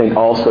much. I think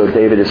also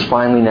David is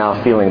finally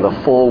now feeling the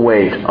full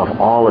weight of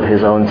all of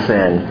his own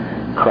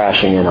sin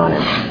crashing in on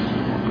him.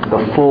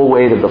 The full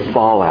weight of the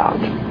fallout.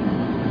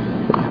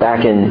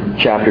 Back in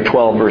chapter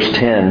 12, verse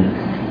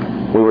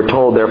 10, we were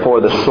told, therefore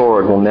the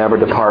sword will never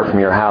depart from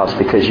your house,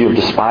 because you have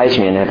despised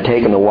me and have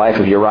taken the wife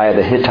of Uriah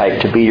the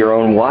Hittite to be your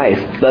own wife.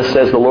 Thus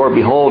says the Lord,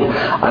 behold,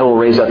 I will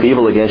raise up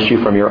evil against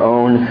you from your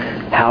own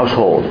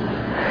household.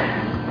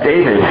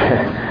 David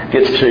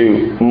gets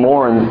to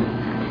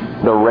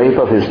mourn the rape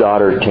of his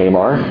daughter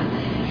Tamar.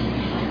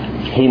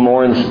 He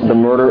mourns the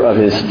murder of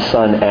his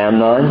son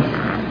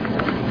Amnon.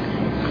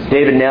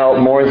 David now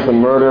mourns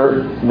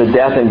the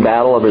death in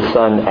battle of his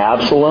son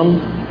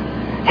Absalom.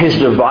 His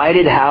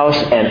divided house,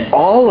 and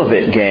all of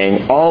it,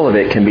 gang, all of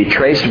it can be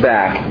traced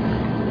back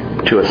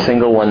to a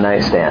single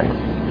one-night stand.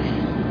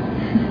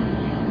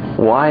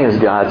 Why is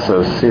God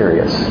so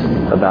serious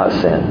about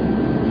sin?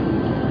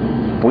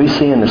 We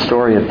see in the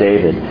story of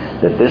David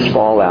that this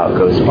fallout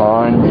goes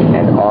on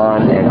and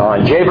on and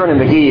on. J. Vernon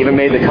McGee even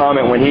made the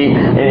comment when he,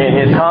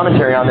 in his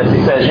commentary on this,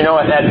 he says,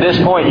 at this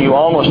point you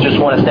almost just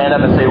want to stand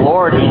up and say,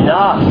 Lord,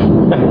 enough.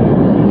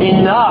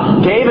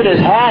 Enough. David has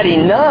had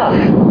enough.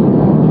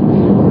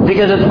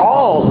 Because it's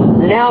all,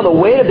 now the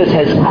weight of this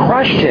has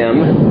crushed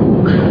him.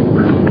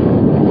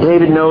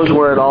 David knows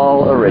where it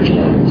all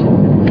originates.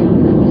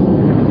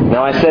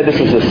 Now I said this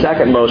is the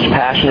second most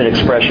passionate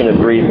expression of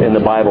grief in the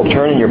Bible.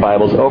 Turn in your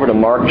Bibles over to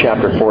Mark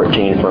chapter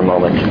 14 for a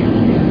moment.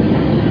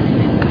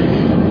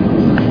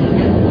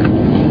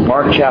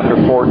 Mark chapter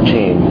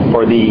 14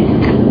 for the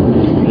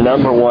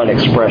number one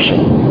expression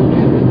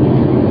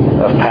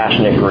of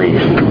passionate grief.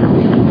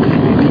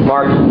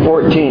 Mark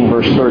 14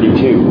 verse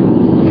 32.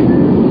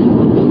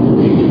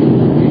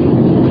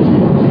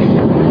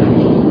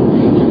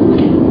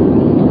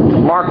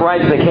 Mark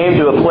writes, they came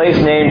to a place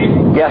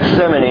named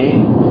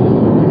Gethsemane,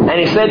 and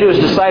he said to his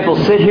disciples,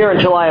 sit here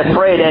until I have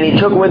prayed. And he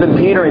took with him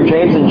Peter and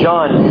James and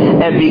John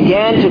and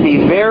began to be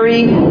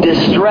very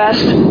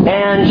distressed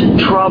and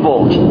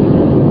troubled.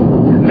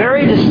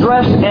 Very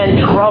distressed and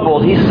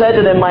troubled. He said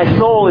to them, my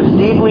soul is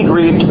deeply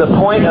grieved to the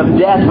point of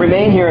death.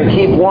 Remain here and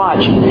keep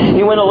watch.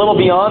 He went a little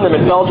beyond them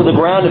and fell to the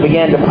ground and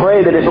began to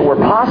pray that if it were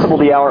possible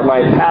the hour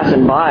might pass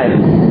him by.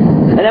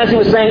 And as he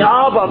was saying,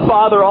 Abba,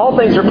 Father, all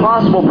things are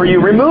possible for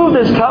you. Remove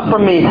this cup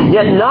from me,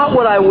 yet not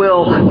what I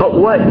will, but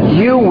what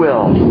you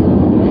will.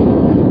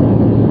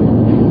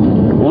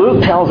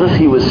 Luke tells us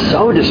he was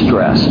so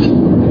distressed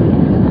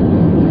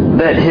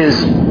that his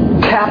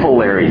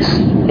capillaries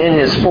in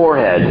his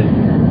forehead,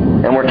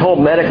 and we're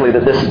told medically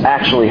that this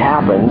actually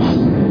happens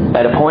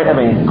at a point of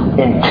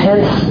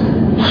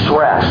intense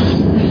stress,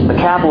 the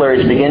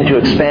capillaries begin to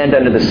expand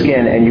under the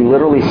skin, and you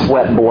literally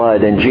sweat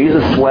blood. And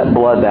Jesus sweat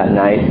blood that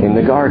night in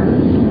the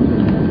garden.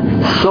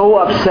 So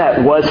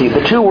upset was he.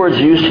 The two words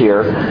used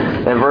here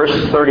in verse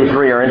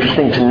 33 are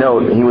interesting to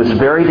note. He was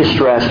very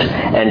distressed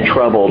and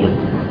troubled.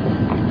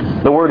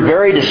 The word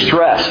very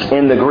distressed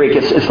in the Greek,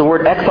 it's the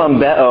word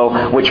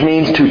ekthambeo, which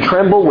means to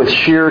tremble with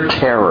sheer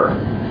terror.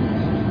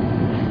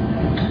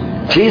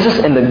 Jesus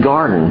in the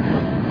garden,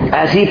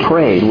 as he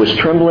prayed, was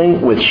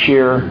trembling with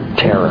sheer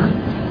terror.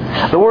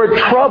 The word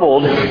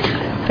troubled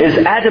is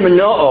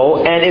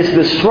adamanoo and is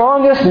the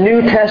strongest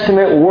New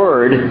Testament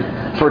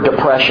word for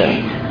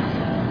depression.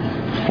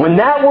 When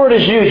that word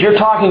is used, you're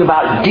talking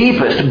about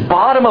deepest,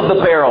 bottom of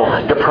the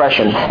barrel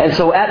depression. And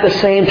so at the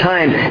same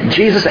time,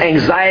 Jesus'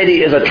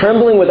 anxiety is a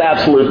trembling with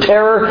absolute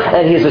terror,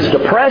 and he's as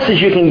depressed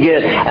as you can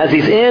get as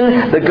he's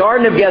in the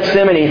Garden of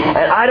Gethsemane.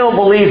 And I don't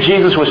believe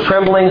Jesus was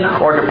trembling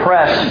or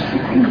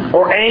depressed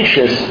or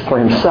anxious for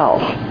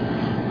himself.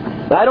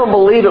 I don't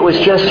believe it was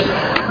just,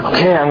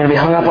 okay, I'm going to be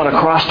hung up on a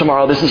cross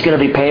tomorrow. This is going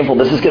to be painful.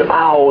 This is going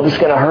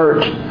to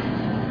hurt.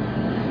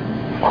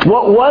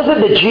 What was it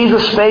that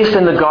Jesus faced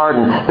in the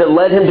garden that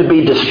led him to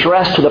be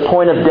distressed to the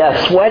point of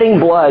death, sweating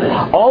blood,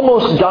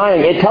 almost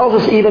dying? It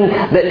tells us even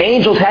that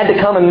angels had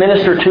to come and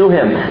minister to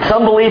him.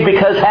 Some believe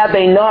because had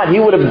they not, he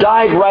would have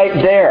died right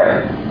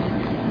there.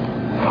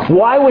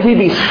 Why would he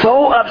be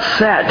so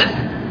upset?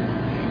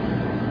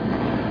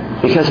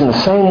 Because in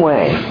the same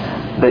way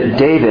that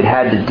David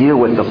had to deal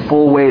with the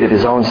full weight of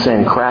his own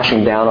sin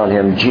crashing down on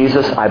him,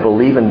 Jesus, I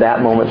believe in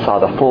that moment, saw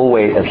the full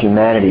weight of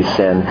humanity's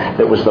sin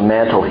that was the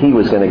mantle he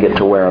was going to get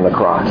to wear on the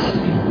cross.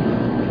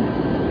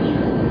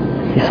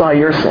 He saw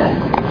your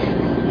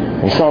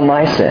sin. He saw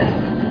my sin.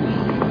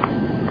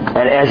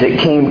 And as it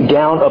came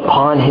down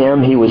upon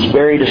him, he was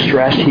very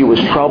distressed. He was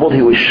troubled.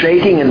 He was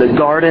shaking in the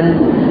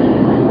garden.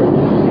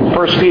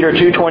 1 Peter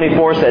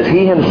 2:24 says,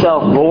 He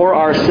himself bore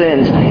our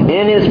sins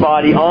in his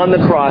body on the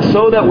cross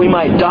so that we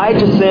might die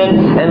to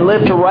sin and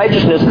live to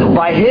righteousness.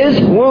 By his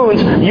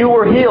wounds you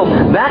were healed.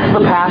 That's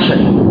the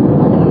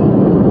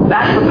passion.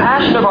 That's the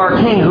passion of our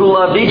King who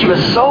loved each of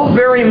us so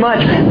very much.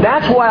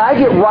 That's why I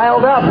get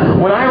riled up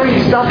when I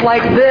read stuff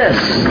like this.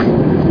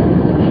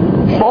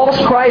 False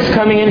Christ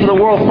coming into the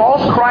world.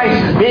 False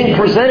Christ being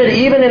presented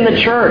even in the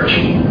church.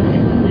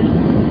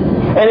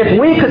 And if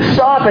we could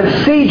stop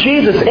and see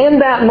Jesus in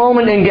that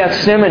moment in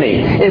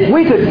Gethsemane, if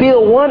we could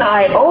feel one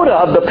iota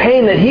of the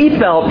pain that he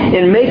felt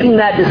in making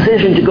that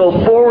decision to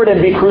go forward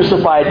and be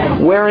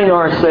crucified, wearing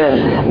our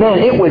sin, man,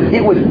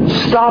 it would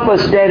stop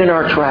us dead in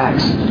our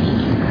tracks.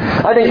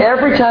 I think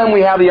every time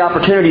we have the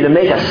opportunity to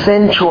make a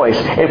sin choice,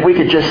 if we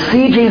could just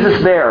see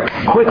Jesus there,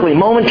 quickly,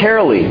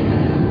 momentarily,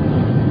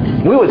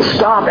 we would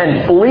stop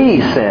and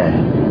flee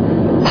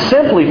sin,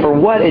 simply for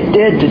what it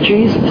did to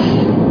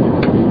Jesus.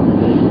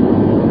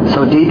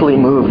 So deeply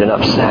moved and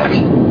upset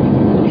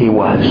he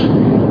was.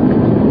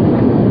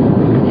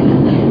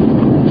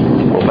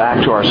 Well,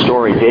 back to our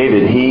story.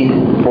 David, he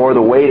bore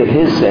the weight of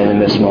his sin in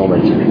this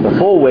moment. The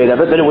full weight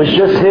of it, but it was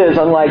just his,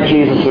 unlike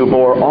Jesus who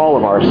bore all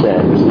of our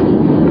sins.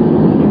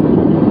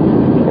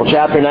 Well,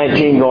 chapter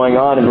 19 going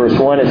on in verse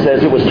 1, it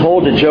says, It was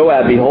told to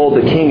Joab, Behold,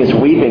 the king is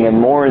weeping and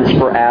mourns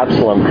for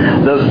Absalom.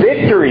 The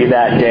victory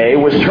that day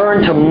was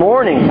turned to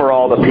mourning for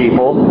all the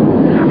people.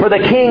 For the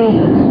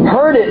king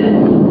heard it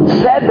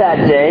said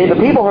that day, the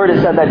people heard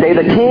it said that day,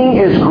 the king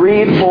is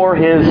grieved for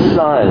his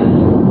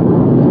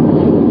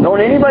son.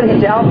 Don't anybody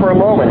doubt for a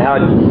moment how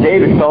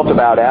David felt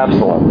about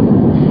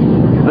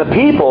Absalom. The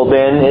people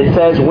then, it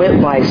says, went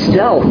by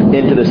stealth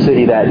into the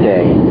city that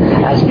day,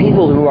 as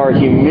people who are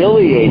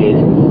humiliated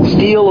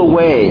steal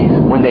away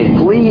when they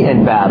flee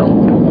in battle.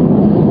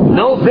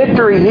 No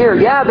victory here.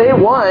 Yeah, they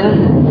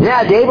won.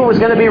 Yeah, David was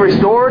going to be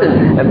restored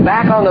and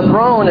back on the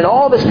throne, and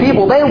all this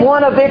people, they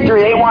won a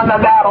victory. They won the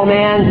battle,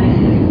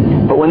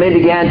 man. But when they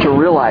began to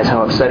realize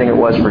how upsetting it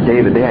was for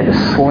David, they had to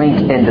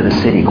slink into the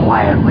city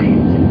quietly,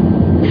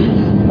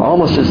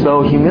 almost as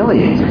though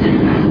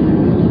humiliated.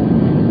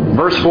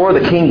 Verse 4,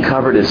 the king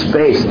covered his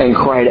face and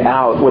cried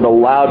out with a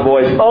loud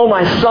voice, Oh,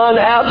 my son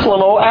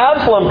Absalom, oh,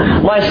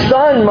 Absalom, my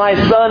son, my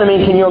son. I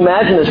mean, can you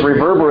imagine this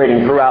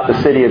reverberating throughout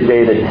the city of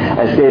David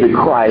as David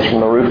cries from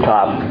the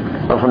rooftop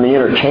or from the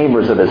inner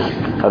chambers of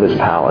his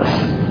palace?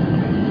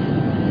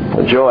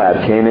 Well,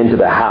 Joab came into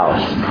the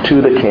house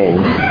to the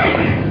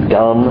king,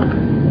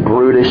 dumb,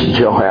 brutish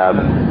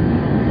Joab.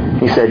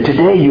 He said,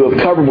 Today you have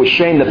covered with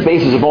shame the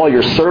faces of all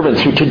your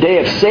servants who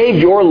today have saved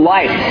your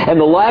life and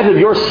the lives of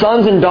your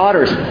sons and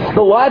daughters,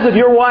 the lives of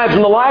your wives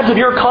and the lives of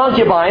your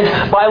concubines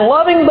by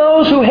loving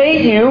those who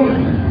hate you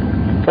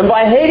and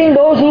by hating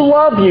those who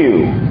love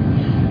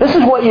you. This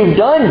is what you've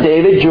done,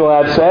 David,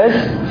 Joab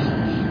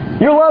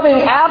says. You're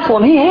loving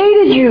Absalom. He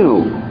hated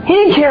you. He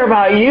didn't care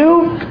about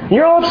you.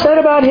 You're all upset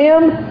about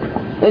him.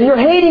 And you're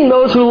hating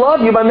those who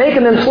love you by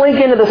making them slink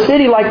into the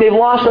city like they've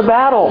lost a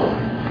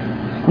battle.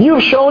 You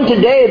have shown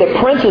today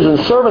that princes and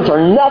servants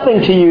are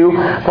nothing to you.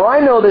 For I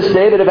know this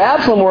day that if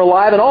Absalom were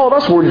alive and all of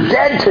us were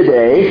dead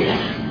today,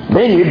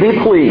 then you'd be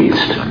pleased.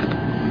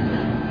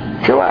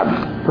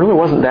 Joab Really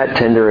wasn't that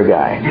tender a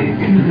guy.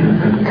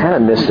 Kind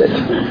of missed it.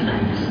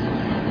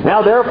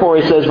 Now therefore,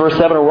 he says, verse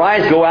 7,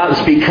 arise, go out and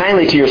speak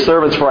kindly to your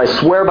servants, for I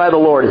swear by the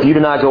Lord, if you do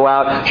not go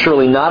out,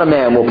 surely not a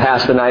man will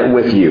pass the night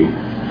with you.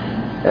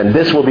 And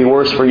this will be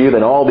worse for you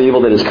than all the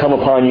evil that has come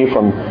upon you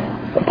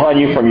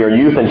from your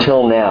youth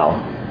until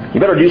now. You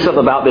better do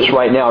something about this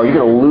right now, or you're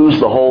going to lose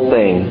the whole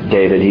thing,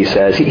 David, he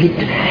says.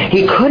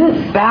 He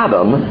couldn't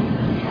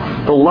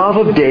fathom the love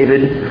of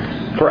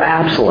David for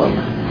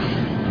Absalom.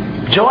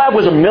 Joab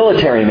was a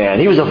military man.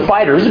 He was a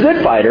fighter. He was a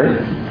good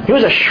fighter. He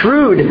was a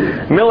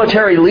shrewd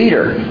military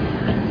leader.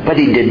 But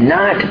he did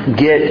not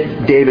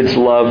get David's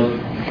love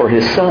for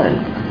his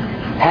son.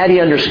 Had he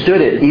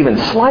understood it even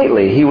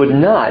slightly, he would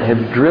not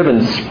have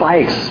driven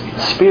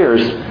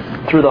spears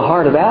through the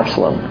heart of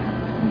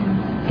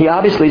Absalom. He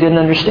obviously didn't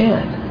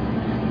understand.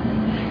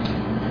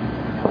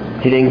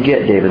 He didn't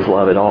get David's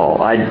love at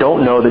all. I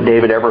don't know that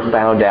David ever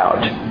found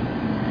out,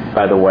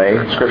 by the way.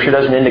 Scripture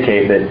doesn't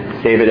indicate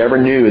that David ever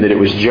knew that it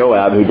was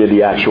Joab who did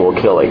the actual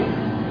killing.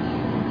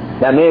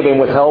 That may have been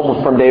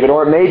withheld from David,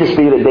 or it may just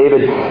be that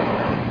David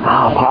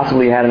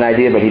possibly had an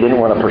idea, but he didn't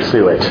want to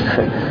pursue it.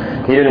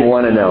 He didn't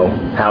want to know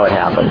how it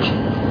happened.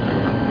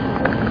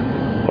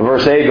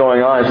 Verse 8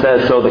 going on, it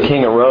says, so the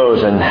king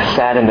arose and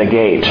sat in the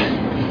gate.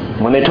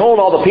 When they told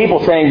all the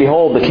people, saying,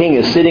 behold, the king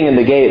is sitting in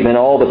the gate, then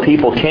all the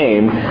people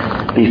came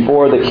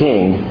before the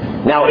king.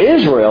 Now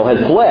Israel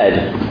had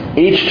fled,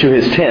 each to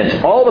his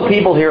tent. All the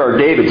people here are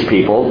David's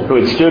people, who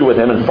had stood with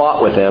him and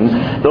fought with him.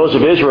 Those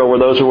of Israel were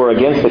those who were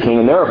against the king,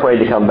 and they're afraid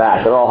to come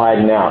back. They're all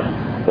hiding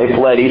out. They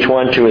fled, each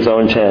one to his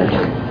own tent.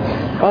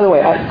 By the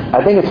way,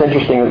 I think it's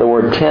interesting that the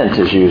word tent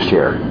is used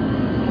here.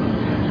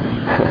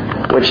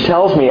 Which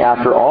tells me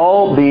after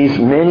all these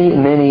many,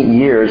 many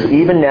years,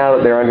 even now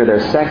that they're under their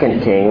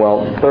second king,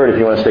 well, third if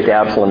you want to stick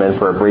Absalom in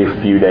for a brief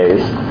few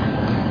days,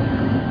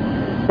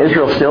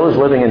 Israel still is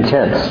living in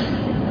tents.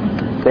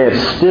 They have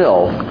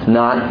still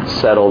not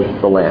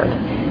settled the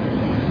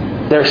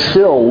land. They're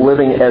still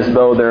living as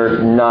though they're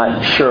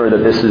not sure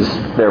that this is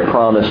their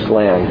promised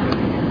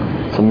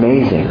land. It's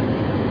amazing.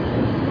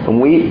 When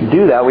we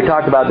do that, we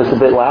talked about this a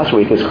bit last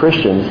week as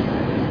Christians,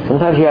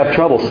 sometimes you have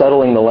trouble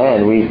settling the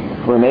land. We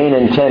remain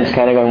in tents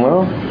kind of going,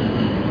 well,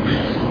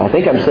 I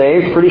think I'm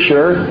saved, pretty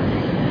sure.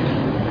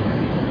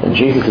 And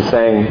Jesus is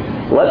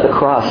saying, let the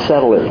cross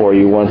settle it for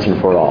you once and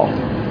for all.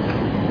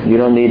 You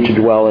don't need to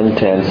dwell in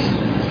tents.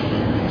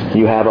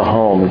 You have a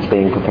home that's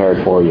being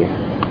prepared for you.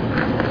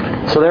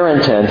 So they're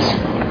in tents.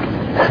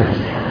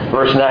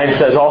 Verse 9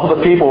 says, all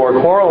the people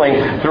were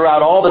quarreling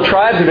throughout all the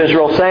tribes of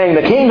Israel, saying,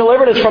 the king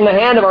delivered us from the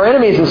hand of our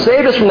enemies and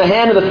saved us from the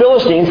hand of the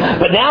Philistines,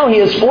 but now he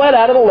has fled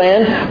out of the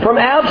land from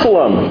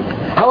Absalom.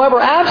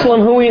 However,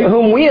 Absalom,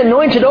 whom we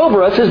anointed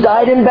over us, has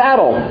died in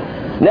battle.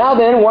 Now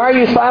then, why are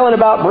you silent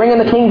about bringing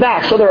the king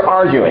back? So they're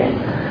arguing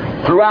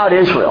throughout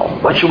Israel.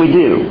 What should we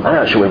do? I don't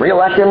know. Should we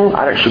re-elect him?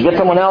 Should we get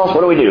someone else?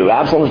 What do we do?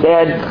 Absalom's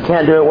dead.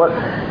 Can't do it. What?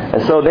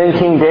 And so then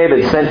King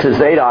David sent to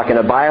Zadok and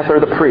Abiathar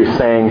the priest,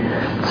 saying,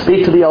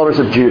 speak to the elders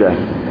of Judah,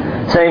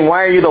 saying,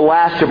 why are you the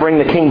last to bring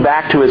the king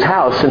back to his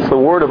house, since the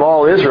word of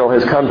all Israel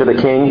has come to the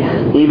king,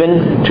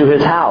 even to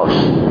his house?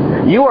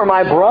 You are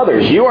my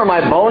brothers. You are my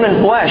bone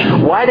and flesh.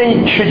 Why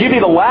should you be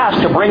the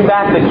last to bring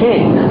back the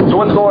king? So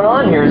what's going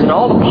on here is in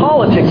all the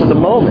politics of the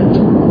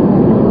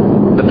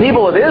moment, the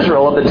people of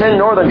Israel, of the 10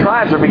 northern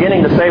tribes, are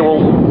beginning to say,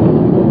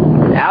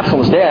 well,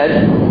 Absalom's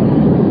dead.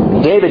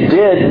 David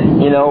did,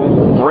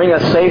 bring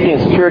us safety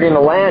and security in the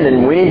land,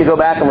 and we need to go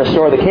back and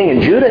restore the king.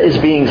 And Judah is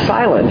being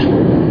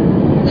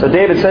silent. So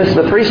David says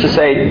to the priest to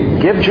say,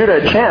 give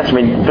Judah a chance.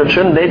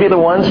 Shouldn't they be the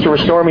ones to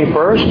restore me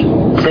first?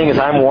 Seeing as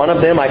I'm one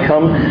of them, I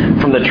come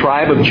from the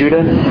tribe of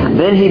Judah.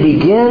 Then he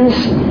begins,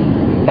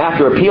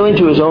 after appealing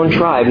to his own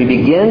tribe, he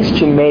begins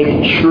to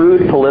make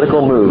shrewd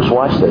political moves.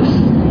 Watch this.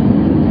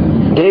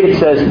 David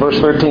says, verse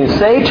 13,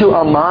 say to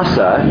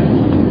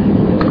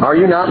Amasa, are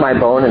you not my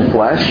bone and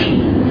flesh?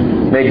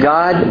 May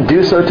God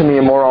do so to me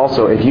and more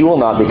also, if you will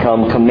not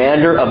become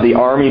commander of the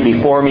army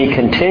before me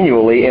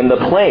continually in the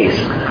place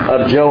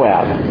of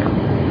Joab.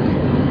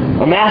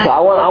 Amasa, I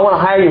want to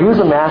hire you. Who's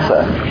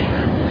Amasa?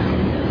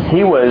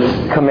 He was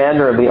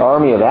commander of the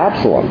army of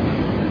Absalom.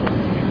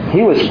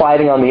 He was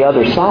fighting on the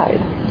other side.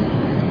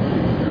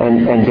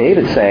 And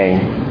David's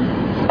saying,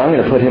 I'm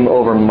going to put him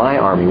over my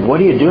army. What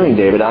are you doing,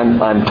 David?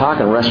 I'm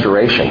talking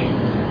restoration.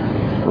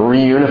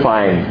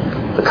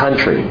 Reunifying the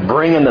country.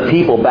 Bringing the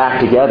people back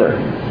together.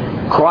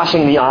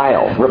 Crossing the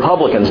aisle,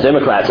 Republicans,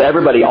 Democrats,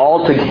 everybody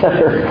all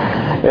together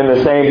in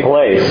the same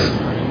place.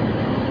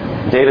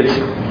 David's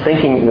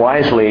thinking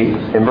wisely.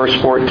 In verse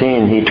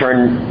 14, he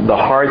turned the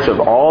hearts of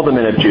all the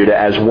men of Judah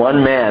as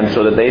one man,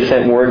 so that they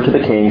sent word to the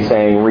king,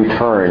 saying,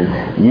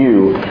 return,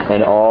 you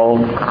and all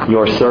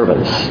your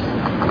servants.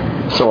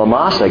 So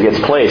Amasa gets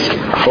placed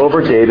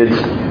over David's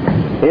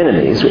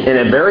enemies in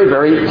a very,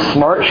 very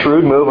smart,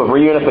 shrewd move of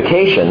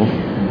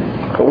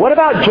reunification. But what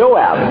about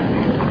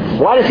Joab?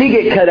 Why does he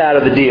get cut out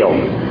of the deal?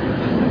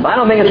 I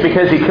don't think it's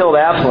because he killed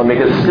Absalom,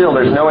 because still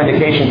there's no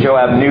indication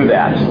Joab knew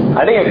that.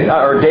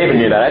 Or David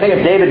knew that. I think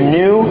if David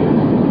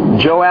knew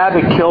Joab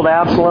had killed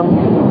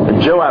Absalom, then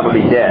Joab would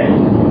be dead.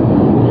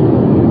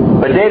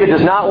 But David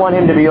does not want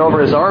him to be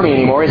over his army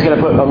anymore. He's going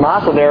to put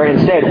Amasa there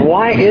instead.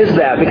 Why is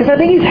that? Because I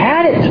think he's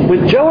had it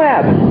with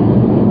Joab.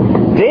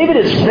 David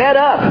is fed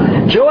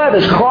up. Joab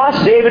has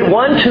crossed David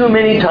one too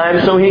many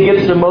times, so he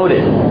gets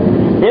demoted.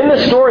 In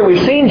the story,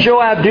 we've seen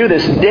Joab do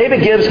this.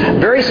 David gives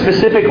very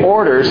specific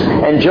orders,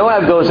 and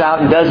Joab goes out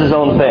and does his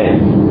own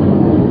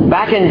thing.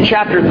 Back in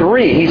chapter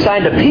 3, he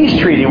signed a peace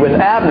treaty with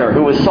Abner,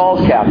 who was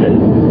Saul's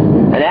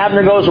captain. And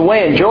Abner goes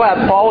away, and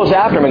Joab follows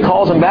after him and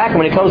calls him back. And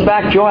when he comes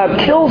back, Joab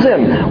kills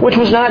him, which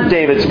was not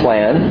David's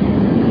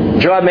plan.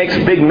 Joab makes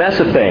a big mess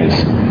of things.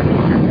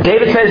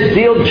 David says,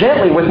 deal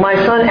gently with my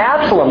son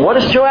Absalom. What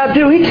does Joab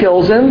do? He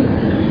kills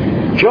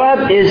him.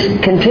 Joab is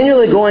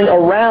continually going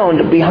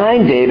around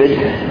behind David,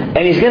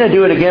 and he's going to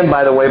do it again,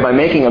 by the way, by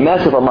making a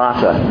mess of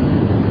Amasa.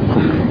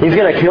 He's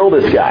going to kill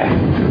this guy.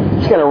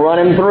 He's going to run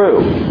him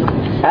through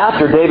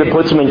after David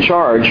puts him in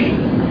charge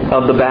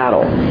of the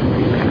battle.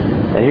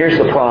 And here's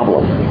the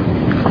problem.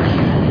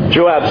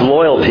 Joab's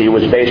loyalty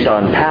was based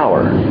on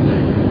power,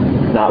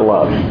 not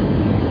love.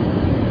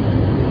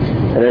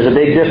 And there's a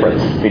big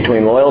difference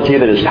between loyalty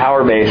that is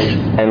power-based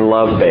and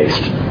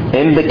love-based.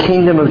 In the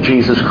kingdom of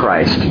Jesus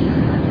Christ,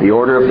 the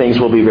order of things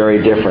will be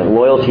very different.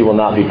 Loyalty will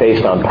not be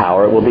based on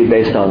power. It will be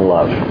based on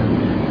love.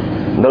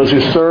 And those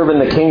who serve in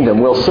the kingdom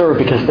will serve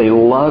because they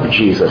love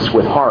Jesus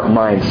with heart,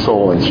 mind,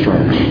 soul, and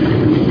strength.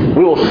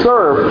 We will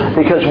serve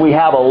because we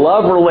have a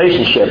love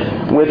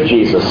relationship with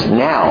Jesus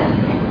now.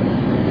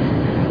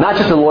 Not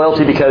just a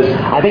loyalty because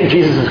I think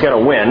Jesus is going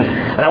to win,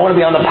 and I want to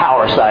be on the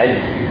power side,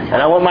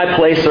 and I want my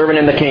place serving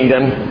in the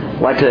kingdom.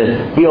 I'd like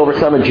to be over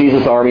some of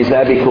Jesus' armies.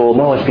 That'd be cool.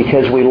 No, it's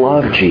because we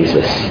love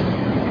Jesus.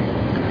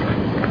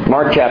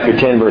 Mark chapter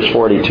 10, verse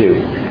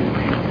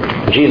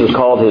 42. Jesus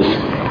called his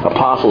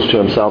apostles to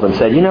himself and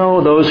said,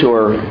 those who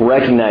are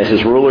recognized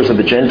as rulers of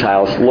the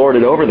Gentiles lord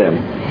it over them.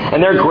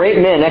 And their great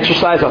men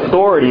exercise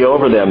authority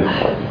over them.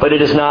 But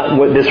it is not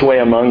this way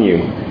among you.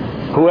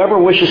 Whoever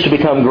wishes to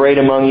become great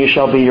among you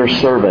shall be your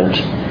servant.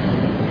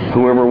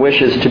 Whoever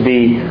wishes to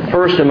be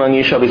first among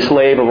you shall be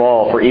slave of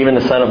all. For even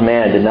the Son of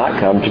Man did not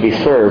come to be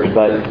served,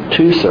 but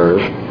to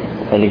serve,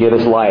 and to give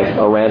his life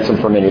a ransom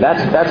for many.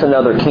 That's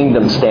another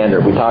kingdom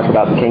standard. We talked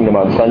about the kingdom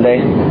on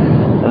Sunday.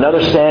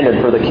 Another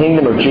standard for the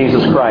kingdom of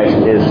Jesus Christ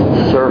is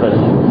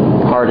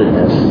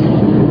servant-heartedness.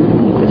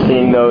 It's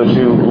being those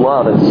who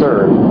love and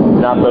serve,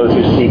 not those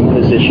who seek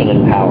position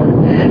and power.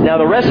 Now,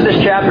 the rest of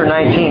this chapter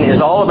 19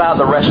 is all about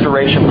the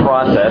restoration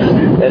process,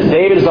 as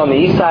David is on the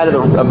east side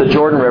of the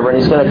Jordan River, and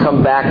he's going to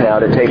come back now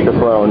to take the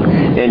throne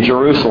in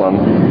Jerusalem.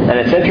 And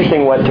it's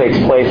interesting what takes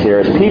place here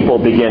as people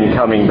begin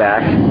coming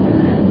back.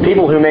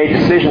 People who made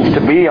decisions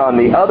to be on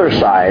the other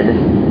side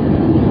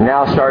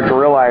now start to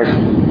realize,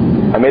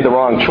 I made the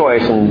wrong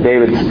choice, and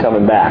David's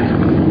coming back.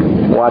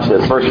 Watch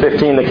this. Verse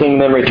 15, the king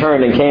then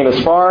returned and came as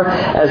far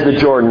as the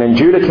Jordan, and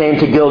Judah came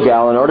to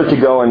Gilgal in order to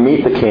go and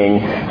meet the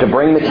king, to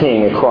bring the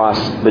king across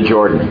the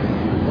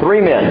Jordan.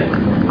 3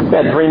 men. We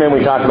had 3 men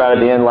we talked about at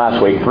the end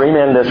last week. 3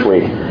 men this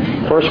week.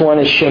 First one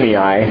is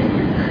Shimei.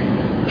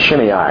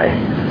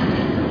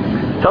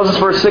 Tells us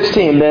verse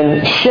 16,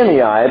 then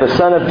Shimei, the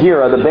son of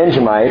Gera, the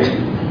Benjamite,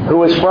 who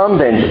was from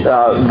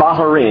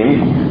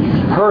Bahurim,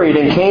 hurried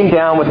and came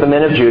down with the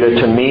men of Judah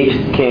to meet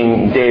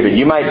King David.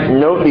 You might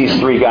note these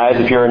 3 guys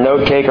if you're a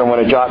note taker and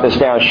want to jot this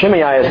down.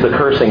 Shimei is the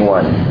cursing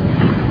one.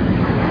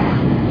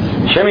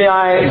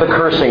 Shimei, the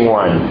cursing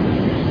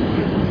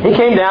one. He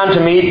came down to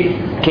meet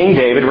King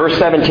David. Verse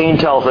 17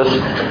 tells us,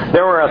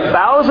 there were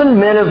 1,000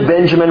 men of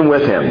Benjamin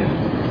with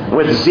him,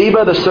 with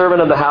Ziba, the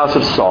servant of the house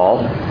of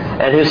Saul,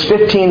 and his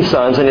 15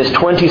 sons and his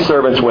 20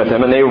 servants with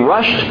him. And they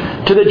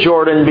rushed to the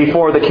Jordan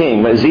before the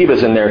king. But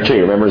Ziba's in there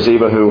too. Remember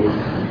Ziba who...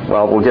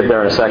 Well, we'll get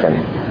there in a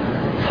second.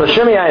 So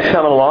Shimei is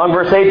coming along.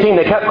 Verse 18,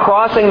 they kept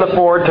crossing the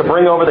ford to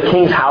bring over the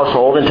king's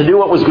household and to do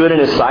what was good in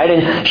his sight.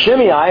 And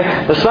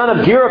Shimei, the son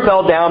of Gera,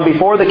 fell down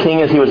before the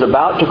king as he was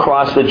about to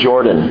cross the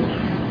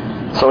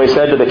Jordan. So he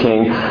said to the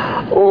king,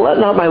 let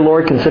not my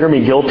lord consider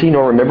me guilty,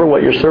 nor remember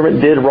what your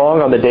servant did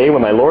wrong on the day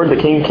when my lord the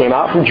king came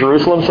out from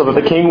Jerusalem, so that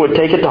the king would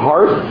take it to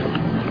heart.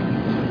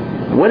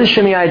 What does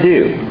Shimei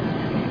do?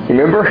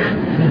 Remember?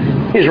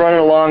 He's running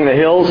along the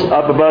hills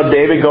up above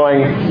David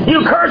going,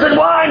 you cursed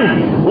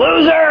one!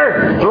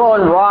 Loser!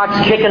 Throwing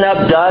rocks, kicking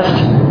up dust.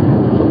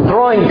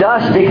 Throwing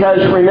dust because,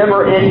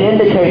 remember, it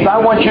indicates, I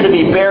want you to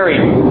be buried.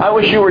 I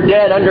wish you were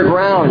dead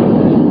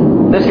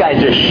underground. This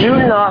guy's just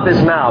shooting off his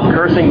mouth,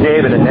 cursing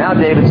David, and now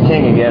David's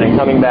king again and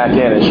coming back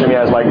in. And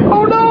Shimei's like,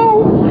 oh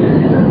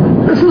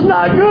no! This is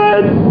not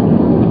good!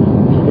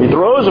 He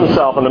throws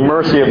himself in the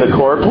mercy of the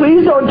court.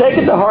 Please don't take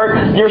it to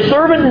heart. Your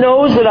servant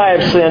knows that I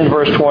have sinned,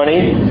 verse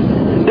 20.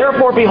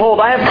 Therefore, behold,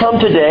 I have come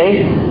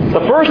today,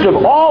 the first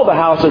of all the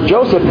house of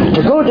Joseph,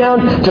 to go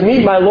down to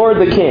meet my lord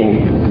the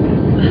king.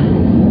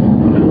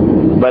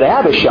 But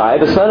Abishai,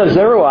 the son of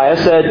Zeruiah,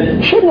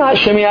 said, should not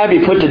Shimei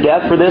be put to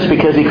death for this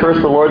because he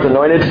cursed the Lord's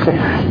anointed?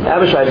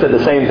 Abishai said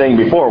the same thing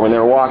before when they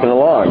were walking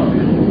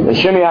along. And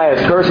Shimei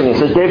is cursing. He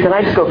says, Dave, can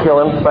I just go kill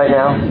him right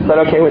now? Is that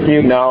okay with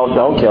you? No,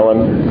 don't kill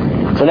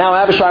him. So now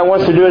Abishai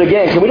wants to do it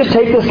again. Can we just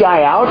take this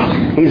guy out?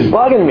 He's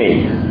bugging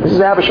me. This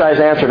is Abishai's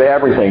answer to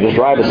everything. Just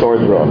drive the sword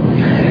through him.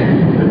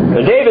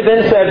 Now David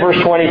then said,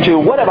 verse 22,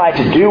 "What have I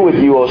to do with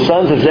you, O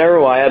sons of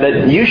Zeruiah,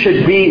 that you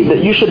should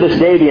this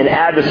day be an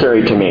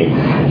adversary to me?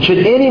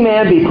 Should any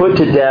man be put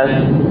to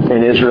death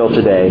in Israel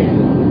today?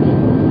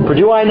 For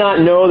do I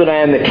not know that I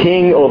am the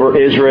king over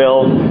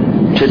Israel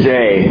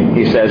today?"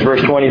 He says,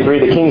 verse 23,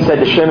 "The king said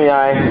to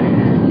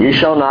Shimei, 'You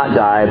shall not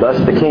die.' Thus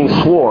the king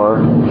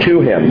swore to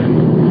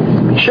him."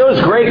 It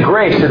shows great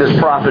grace to this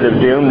prophet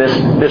of doom,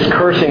 this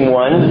cursing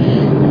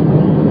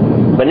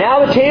one. But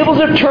now the tables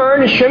have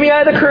turned, and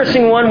Shimei the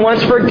cursing one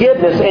wants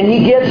forgiveness, and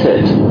he gets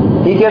it.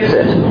 He gets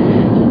it.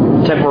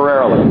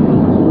 Temporarily.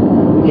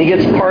 He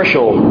gets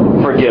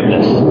partial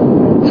forgiveness.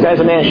 This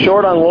guy's a man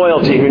short on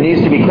loyalty who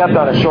needs to be kept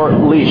on a short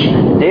leash.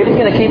 David's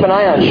going to keep an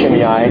eye on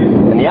Shimei,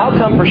 and the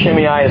outcome for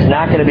Shimei is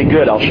not going to be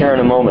good. I'll share in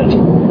a moment.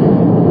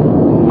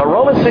 But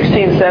Romans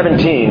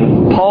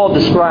 16:17, Paul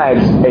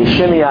describes a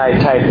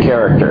Shimei-type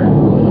character.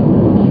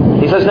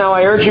 He says, "Now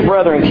I urge you,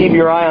 brethren, keep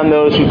your eye on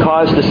those who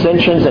cause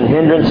dissensions and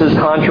hindrances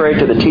contrary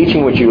to the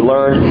teaching which you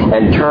learned,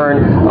 and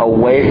turn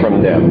away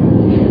from them."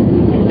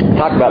 I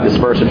talked about this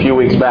verse a few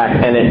weeks back,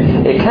 and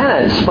it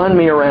kind of spun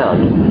me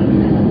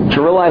around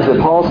to realize that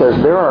Paul says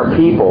there are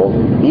people,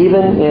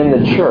 even in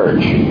the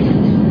church,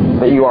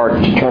 that you are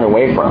to turn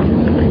away from.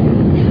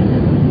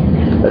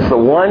 That's the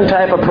one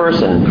type of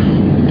person,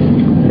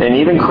 and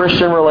even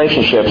Christian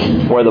relationships,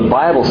 where the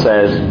Bible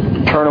says,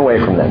 turn away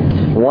from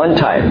them. One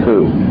type,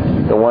 who?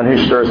 The one who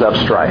stirs up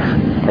strife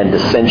and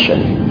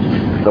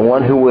dissension. The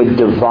one who would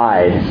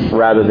divide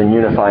rather than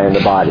unify in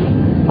the body.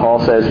 Paul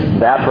says,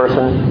 that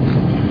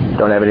person,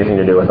 don't have anything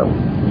to do with them.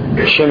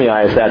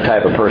 Shimei is that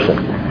type of person.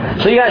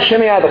 So you got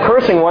Shimei, the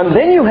cursing one.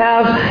 Then you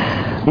have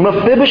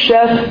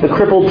Mephibosheth, the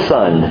crippled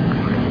son.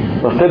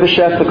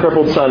 Mephibosheth, the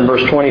crippled son,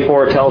 verse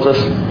 24 tells us,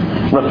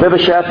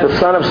 "Mephibosheth, the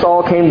son of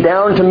Saul, came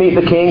down to meet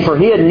the king, for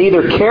he had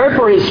neither cared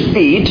for his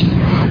feet,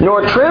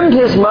 nor trimmed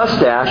his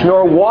mustache,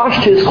 nor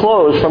washed his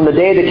clothes from the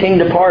day the king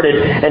departed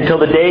until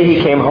the day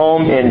he came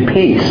home in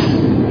peace."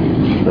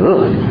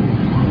 Ugh.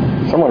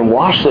 Someone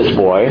wash this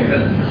boy.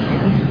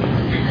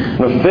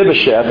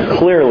 Mephibosheth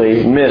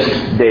clearly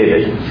missed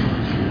David.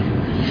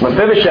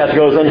 Mephibosheth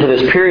goes into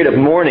this period of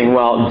mourning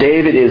while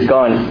David is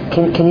gone.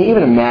 Can you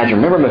even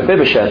imagine? Remember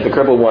Mephibosheth, the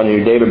crippled one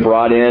who David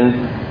brought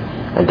in,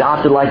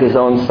 adopted like his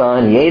own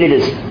son. He ate at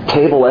his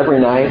table every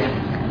night.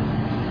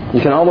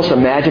 You can almost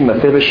imagine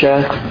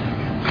Mephibosheth,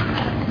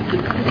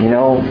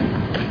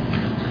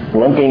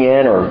 limping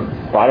in or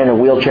brought in a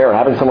wheelchair or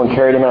having someone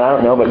carry him in, I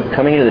don't know, but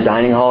coming into the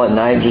dining hall at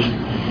night, just,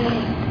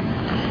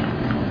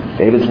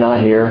 David's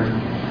not here.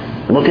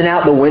 Looking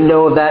out the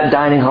window of that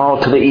dining hall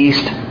to the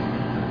east,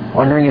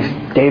 wondering if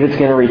David's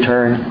going to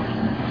return.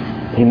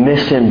 He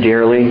missed him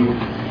dearly.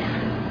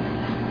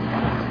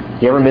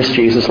 You ever miss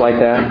Jesus like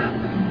that?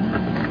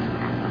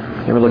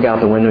 You ever look out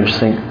the window and just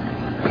think,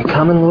 "Are you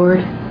coming, Lord?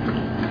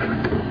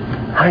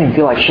 I don't even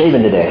feel like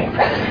shaving today."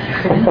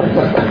 I'm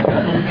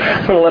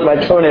going to let my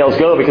toenails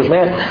go because,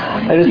 man,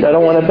 I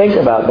don't want to think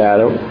about that.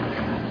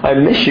 I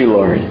miss you,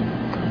 Lord.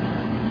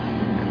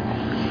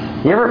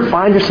 You ever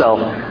find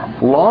yourself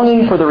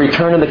longing for the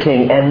return of the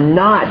King, and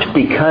not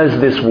because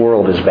this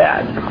world is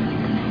bad,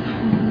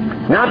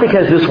 not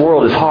because this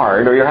world is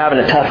hard or you're having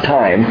a tough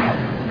time,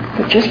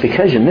 but just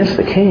because you miss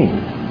the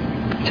King,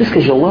 just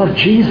because you love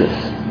Jesus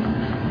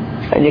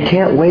and you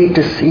can't wait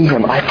to see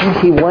Him? I think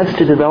He wants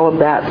to develop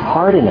that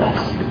heart in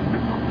us.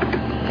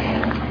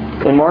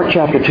 In Mark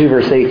chapter 2,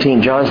 verse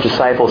 18, John's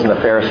disciples and the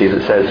Pharisees,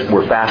 it says,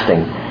 were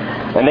fasting.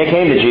 And they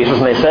came to Jesus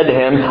and they said to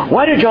Him,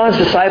 "Why do John's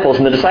disciples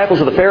and the disciples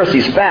of the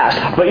Pharisees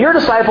fast, but your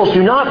disciples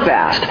do not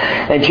fast?"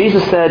 And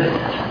Jesus said,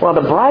 "Well,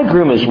 the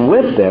bridegroom is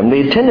with them.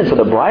 The attendants of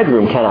the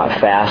bridegroom cannot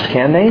fast,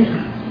 can they?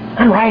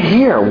 I'm right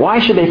here. Why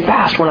should they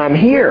fast when I'm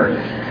here?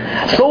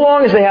 So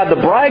long as they have the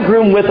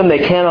bridegroom with them, they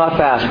cannot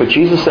fast." But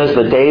Jesus says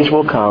the days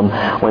will come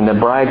when the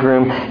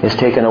bridegroom is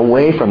taken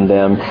away from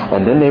them,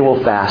 and then they will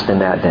fast in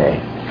that day.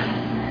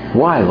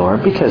 Why,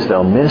 Lord? Because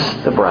they'll miss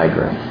the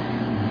bridegroom.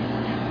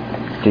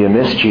 Do you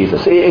miss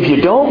Jesus? If you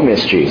don't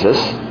miss Jesus,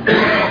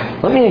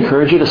 let me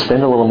encourage you to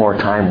spend a little more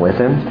time with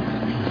Him.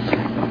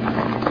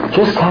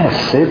 Just kind of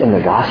sit in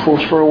the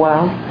Gospels for a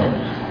while.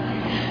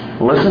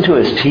 Listen to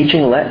His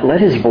teaching.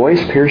 Let His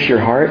voice pierce your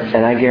heart,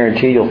 and I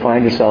guarantee you'll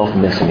find yourself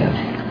missing Him.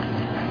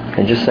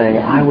 And just saying,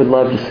 "I would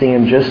love to see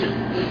Him just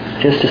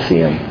to see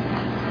Him."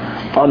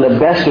 On the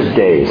best of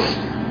days,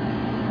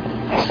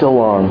 I still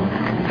long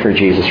for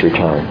Jesus'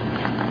 return.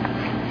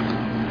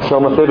 So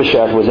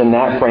Mephibosheth was in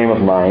that frame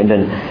of mind,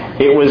 and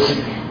it was,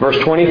 verse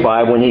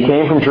 25, when he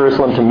came from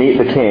Jerusalem to meet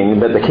the king,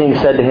 that the king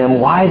said to him,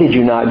 "Why did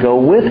you not go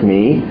with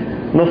me,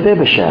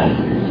 Mephibosheth?"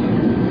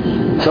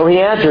 So he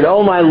answered,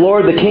 "Oh, my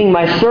lord the king,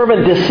 my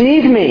servant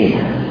deceived me.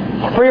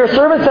 For your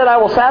servant said, I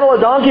will saddle a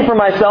donkey for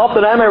myself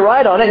that I may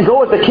ride on it and go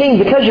with the king,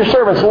 because your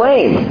servant's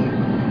lame.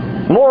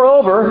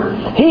 Moreover,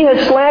 he has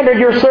slandered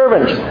your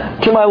servant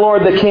to my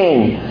lord the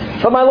king.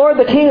 But my lord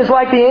the king is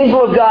like the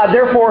angel of God.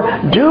 Therefore,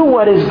 do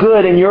what is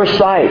good in your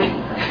sight."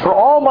 For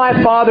all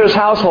my father's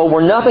household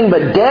were nothing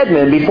but dead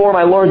men before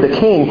my lord the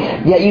king,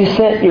 yet you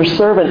sent your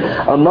servant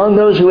among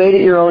those who ate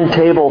at your own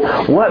table.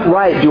 What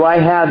right do I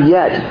have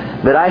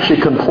yet that I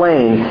should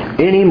complain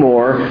any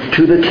more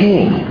to the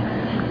king?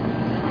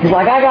 He's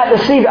like, I got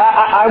deceived.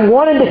 I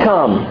wanted to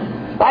come.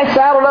 I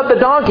saddled up the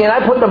donkey and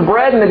I put the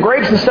bread and the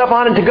grapes and stuff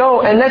on it to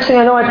go. And next thing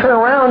I know, I turn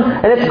around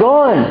and it's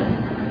gone.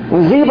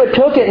 And Ziba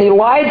took it and he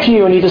lied to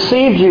you and he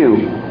deceived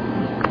you.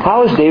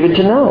 How is David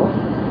to know?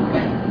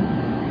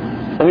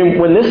 I mean,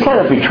 when this kind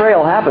of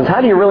betrayal happens,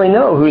 how do you really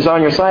know who's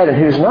on your side and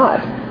who's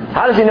not?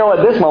 How does he know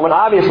at this moment?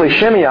 Obviously,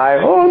 Shimei,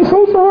 I'm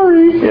so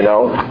sorry,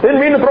 Didn't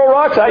mean to throw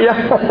rocks at you.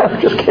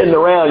 Just kidding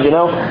around,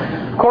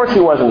 Of course he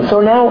wasn't.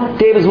 So now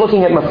David's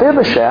looking at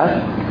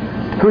Mephibosheth,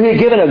 who he had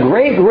given a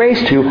great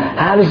grace to.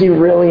 How does he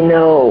really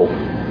know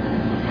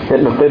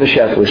that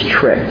Mephibosheth was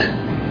tricked?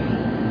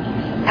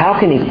 How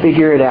can he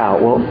figure it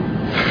out? Well,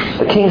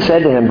 the king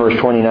said to him, verse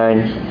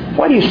 29,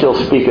 why do you still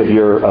speak of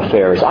your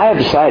affairs? I have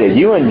decided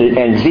you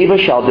and Ziba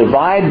shall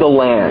divide the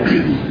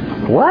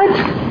land. What?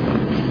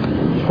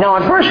 Now,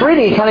 on first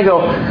reading, you kind of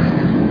go,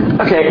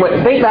 okay,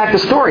 think back to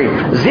the story.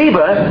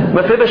 Ziba,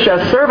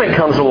 Mephibosheth's servant,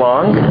 comes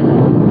along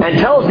and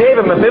tells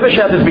David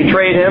Mephibosheth has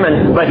betrayed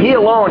him, but he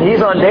alone,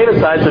 he's on David's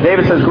side, so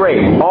David says,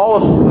 great, all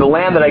of the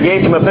land that I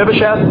gave to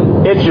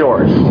Mephibosheth, it's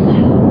yours.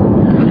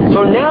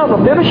 So now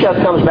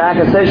Mephibosheth comes back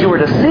and says you were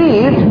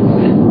deceived,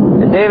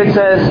 and David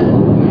says,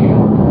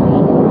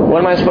 what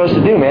am I supposed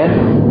to do,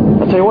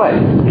 man? I'll tell you what,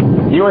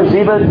 you and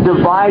Ziba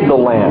divide the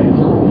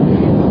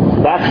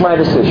land. That's my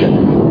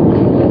decision.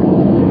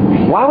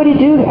 Why would he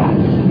do that?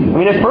 I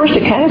mean, at first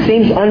it kind of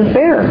seems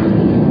unfair.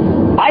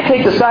 I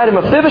take the side of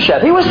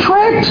Mephibosheth. He was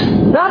tricked.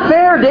 Not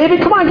fair,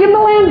 David. Come on, give him the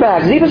land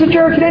back. Ziba's a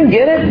jerk. He didn't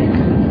get it.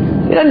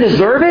 He doesn't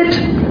deserve it.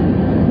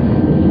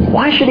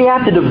 Why should he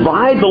have to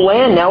divide the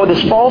land now with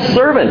his false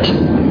servant?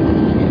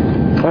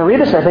 When I read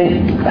this, I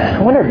think, I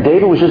wonder if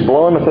David was just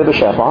blowing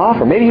Mephibosheth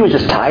off, or maybe he was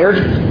just tired.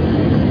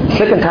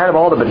 Sick and tired of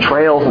all the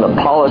betrayals and the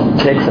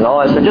politics and all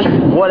that stuff. Just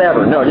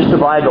whatever. No, just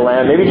divide the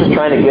land. Maybe just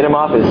trying to get him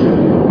off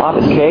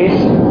his case.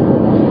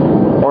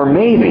 Or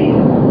maybe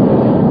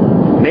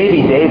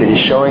David is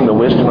showing the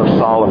wisdom of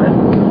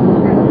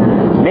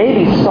Solomon.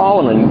 Maybe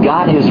Solomon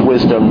got his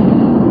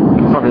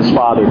wisdom from his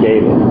father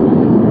David.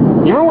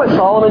 You remember what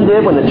Solomon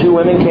did when the two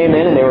women came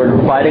in and they were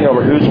fighting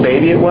over whose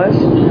baby it was?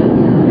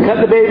 Cut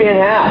the baby in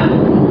half.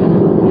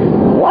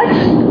 What?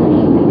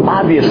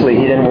 Obviously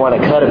he didn't want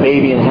to cut a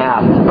baby in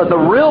half. But the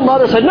real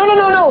mother said, no,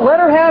 let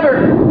her have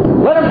her.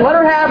 Let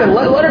her have it.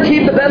 Let her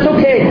keep it. That's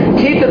okay.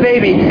 Keep the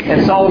baby.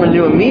 And Solomon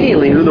knew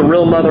immediately who the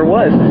real mother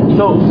was.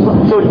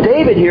 So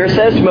David here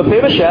says to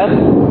Mephibosheth,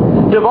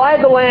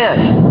 divide the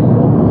land.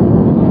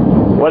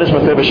 What is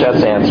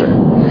Mephibosheth's answer?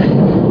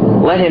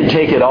 Let him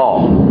take it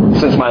all,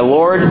 since my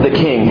lord the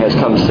king has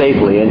come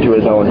safely into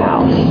his own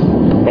house.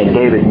 And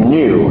David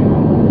knew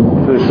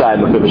whose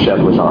side Mephibosheth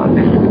was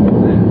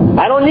on.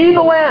 I don't need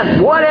the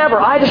land. Whatever.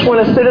 I just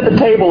want to sit at the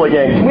table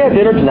again. Can we have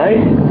dinner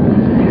tonight?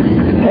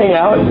 Hang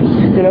out,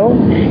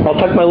 I'll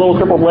tuck my little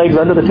crippled legs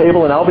under the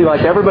table and I'll be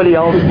like everybody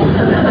else.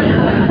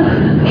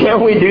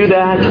 Can't we do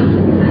that?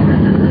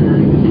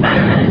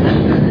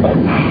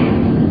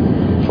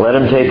 Let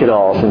him take it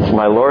all, since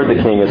my lord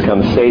the king has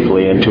come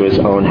safely into his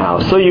own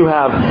house. So you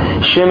have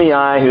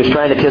Shimei, who's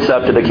trying to kiss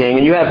up to the king,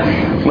 and you have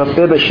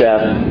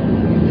Mephibosheth,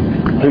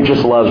 who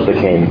just loves the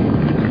king.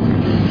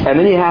 And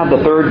then you have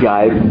the third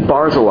guy,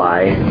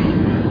 Barzillai,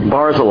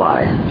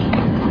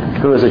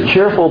 who is a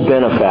cheerful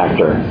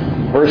benefactor.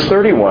 Verse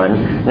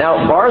 31,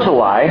 now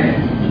Barzillai,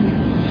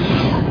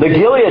 the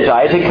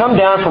Gileadite, had come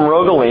down from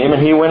Rogelim,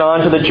 and he went on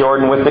to the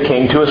Jordan with the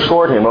king to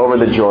escort him over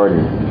the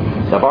Jordan.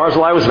 Now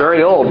Barzillai was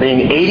very old,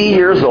 being 80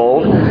 years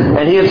old,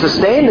 and he had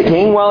sustained the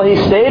king while he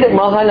stayed at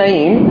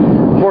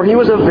Mahanaim, for he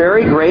was a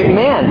very great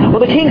man. Well,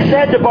 the king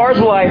said to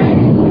Barzillai,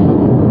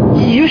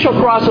 you shall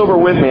cross over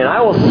with me, and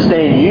I will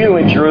sustain you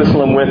in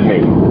Jerusalem with me.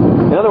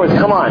 In other words,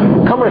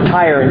 come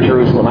retire in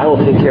Jerusalem. I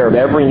will take care of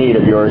every need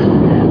of yours.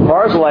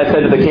 Barzillai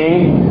said to the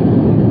king,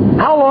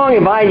 how long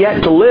have I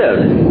yet to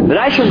live, that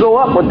I should go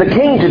up with the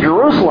king to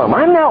Jerusalem?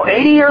 I'm now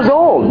 80 years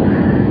old.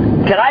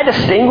 Can I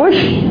distinguish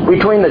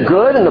between the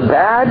good and the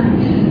bad?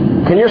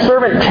 Can your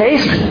servant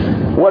taste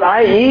what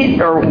I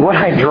eat or what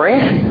I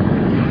drink?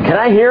 Can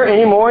I hear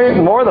any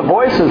more the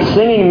voice of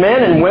singing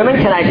men and women?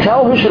 Can I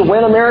tell who should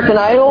win American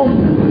Idol?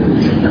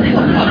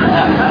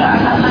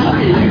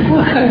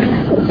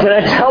 Can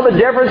I tell the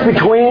difference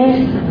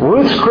between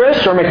Ruth's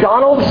Chris or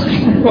McDonald's?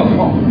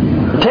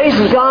 The taste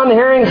is gone, the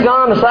hearing's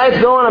gone, the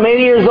sight's gone, I'm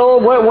 80 years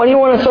old. What do you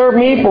want to serve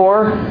me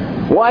for?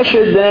 Why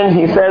should then,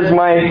 he says,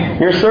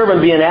 your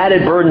servant be an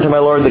added burden to my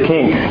lord the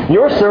king?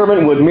 Your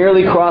servant would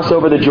merely cross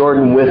over the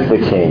Jordan with the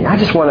king. I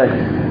just want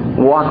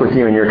to walk with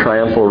you in your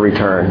triumphal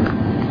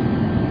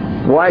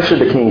return. Why should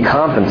the king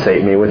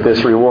compensate me with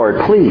this reward?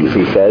 Please,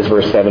 he says,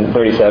 verse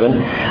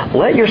 37,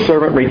 let your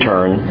servant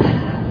return,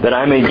 that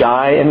I may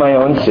die in my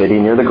own city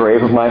near the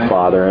grave of my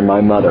father and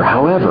my mother.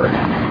 However,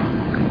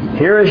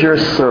 here is your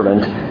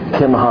servant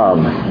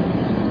Kimham.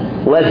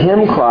 Let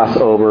him cross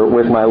over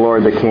with my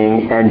lord the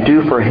king and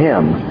do for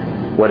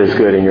him what is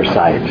good in your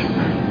sight.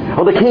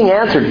 Well, the king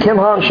answered,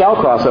 Kimham shall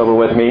cross over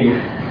with me,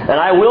 and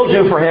I will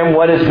do for him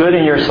what is good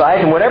in your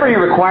sight, and whatever you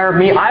require of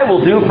me, I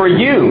will do for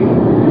you.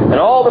 And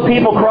all the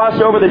people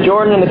crossed over the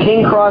Jordan, and the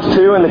king crossed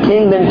too, and the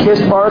king then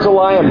kissed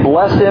Barzillai and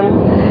blessed him,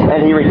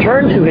 and he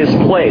returned to his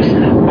place.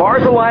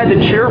 Barzillai,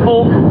 the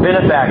cheerful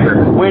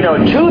benefactor. We know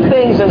two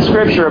things in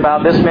Scripture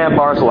about this man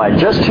Barzillai.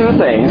 Just two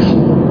things.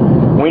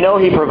 We know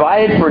he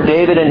provided for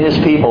David and his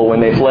people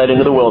when they fled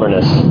into the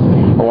wilderness,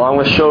 along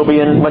with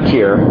Shobi and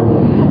Machir.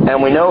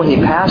 And we know he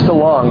passed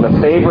along the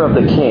favor of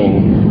the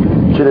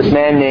king to this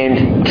man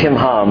named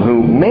Kimham,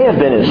 who may have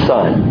been his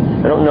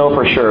son. I don't know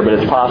for sure, but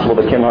it's possible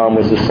that Kimham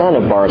was the son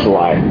of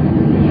Barzillai.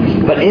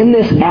 But in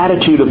this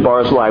attitude of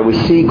Barzillai, we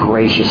see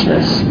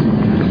graciousness.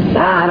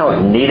 I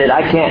don't need it.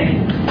 I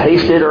can't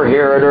taste it or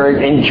hear it or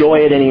enjoy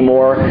it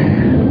anymore.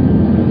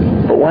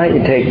 But why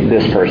don't you take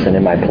this person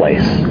in my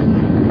place?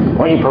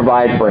 Why don't you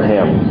provide for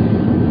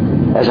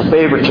him? As a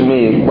favor to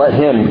me, let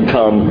him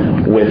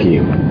come with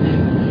you.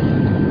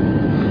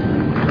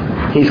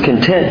 He's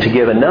content to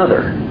give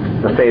another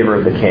the favor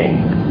of the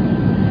king.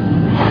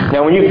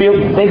 Now, when you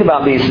think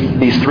about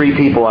these three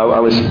people, I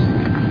was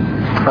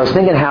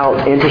thinking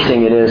how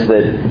interesting it is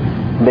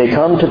that they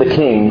come to the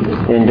king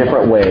in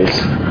different ways.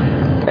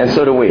 And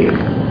so do we.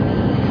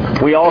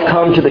 We all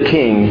come to the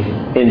king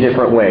in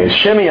different ways.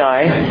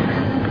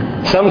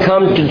 Shimei, some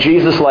come to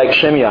Jesus like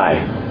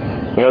Shimei.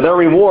 Their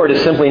reward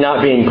is simply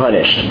not being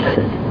punished.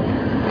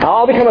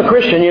 I'll become a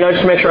Christian,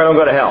 just to make sure I don't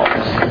go to hell.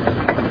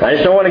 I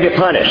just don't want to get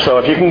punished. So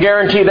if you can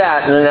guarantee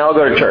that, then I'll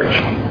go to church.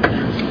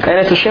 And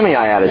it's a Shimei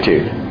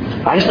attitude.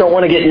 I just don't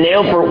want to get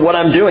nailed for what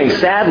I'm doing.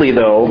 Sadly,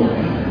 though,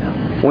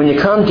 when you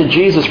come to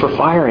Jesus for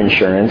fire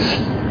insurance,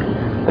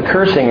 the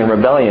cursing and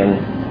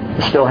rebellion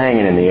is still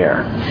hanging in the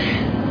air.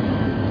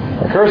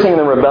 The cursing and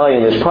the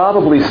rebellion is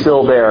probably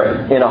still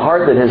there in a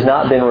heart that has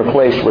not been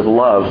replaced with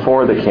love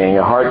for the king,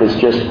 a heart that's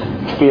just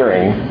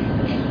fearing.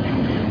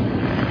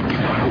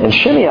 And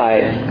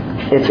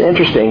Shimei, it's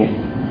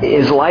interesting,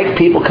 is like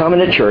people coming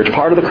to church,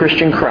 part of the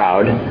Christian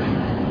crowd,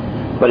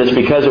 but it's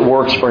because it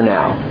works for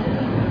now.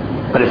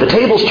 But if the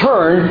tables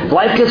turn,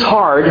 life gets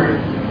hard,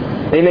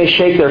 they may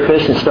shake their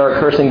fist and start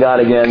cursing God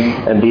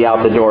again and be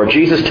out the door.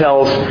 Jesus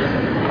tells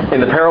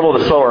in the parable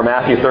of the sower,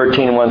 Matthew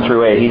 13, 1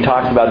 through 8, he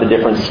talks about the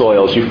different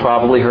soils. You've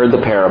probably heard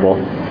the parable.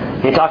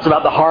 He talks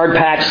about the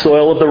hard-packed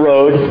soil of the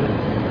road.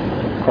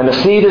 And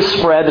the seed is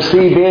spread, the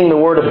seed being the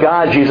Word of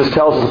God, Jesus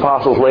tells his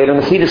apostles later.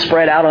 And the seed is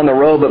spread out on the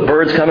road, but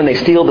birds come and they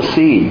steal the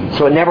seed.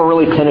 So it never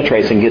really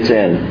penetrates and gets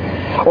in.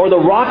 Or the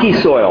rocky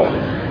soil,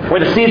 where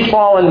the seeds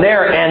fall in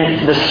there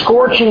and the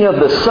scorching of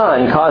the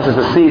sun causes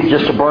the seeds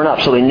just to burn up,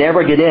 so they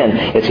never get in.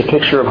 It's a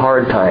picture of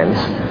hard times.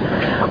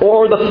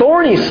 Or the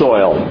thorny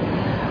soil,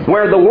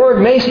 where the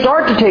Word may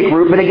start to take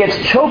root, but it gets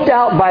choked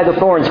out by the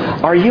thorns.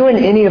 Are you in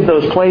any of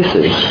those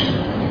places?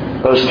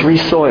 Those three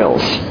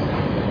soils.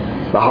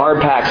 The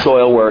hard-packed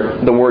soil where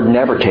the Word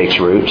never takes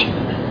root.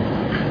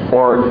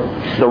 Or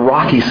the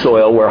rocky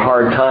soil where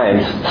hard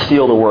times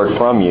steal the Word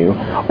from you.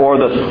 Or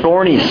the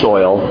thorny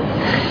soil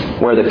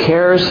where the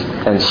cares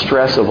and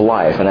stress of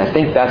life, and I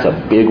think that's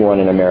a big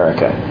one in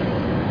America.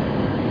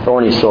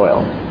 Thorny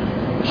soil.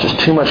 There's just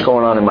too much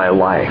going on in my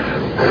life.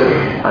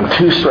 I'm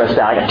too stressed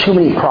out. I got too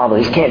many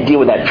problems. I just can't deal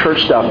with that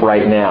church stuff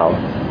right now.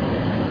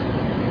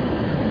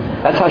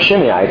 That's how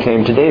Shimei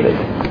came to David.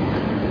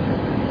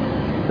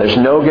 There's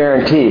no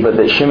guarantee but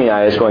that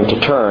Shimei is going to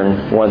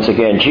turn once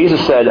again. Jesus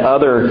said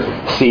other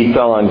seed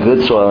fell on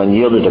good soil and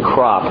yielded a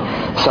crop,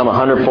 some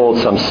 100-fold,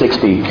 some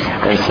 60,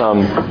 and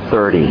some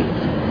 30.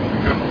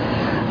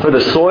 For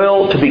the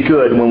soil to be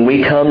good, when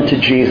we come to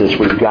Jesus,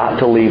 we've got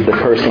to leave the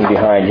cursing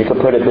behind. You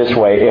could put it this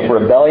way. If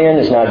rebellion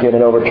is not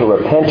given over to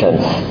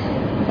repentance,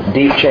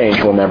 deep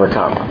change will never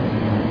come.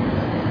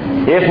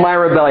 If my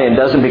rebellion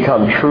doesn't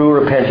become true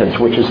repentance,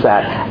 which is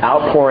that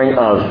outpouring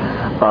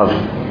of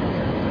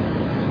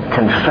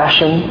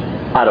confession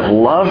out of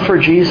love for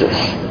Jesus.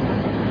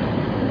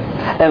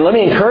 And let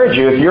me encourage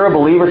you, if you're a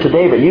believer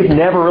today, but you've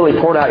never really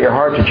poured out your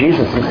heart to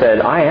Jesus and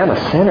said, I am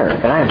a sinner,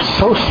 and I am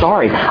so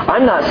sorry.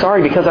 I'm not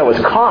sorry because I was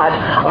caught.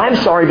 I'm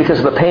sorry because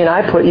of the pain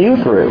I put you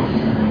through.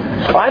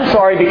 I'm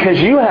sorry because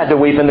you had to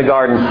weep in the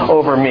garden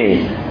over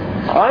me.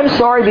 I'm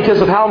sorry because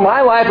of how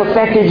my life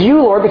affected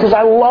you, Lord, because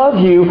I love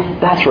you.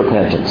 That's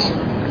repentance.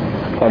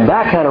 And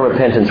that kind of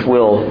repentance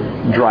will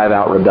drive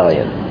out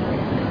rebellion.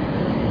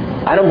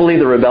 I don't believe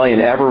the rebellion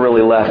ever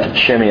really left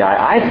Shimei.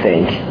 I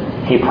think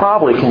he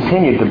probably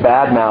continued to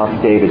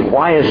badmouth David.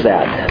 Why is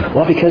that?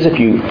 Well, because if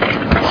you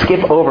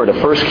skip over to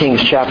 1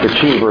 Kings chapter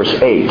 2, verse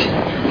 8,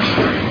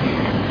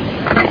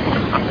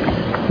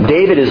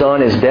 David is on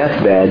his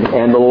deathbed,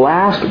 and the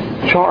last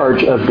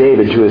charge of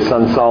David to his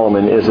son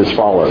Solomon is as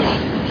follows.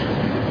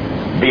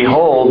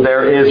 Behold,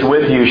 there is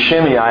with you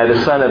Shimei,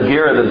 the son of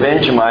Gera the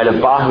Benjamite of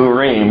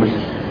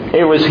Bahurim.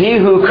 It was he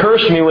who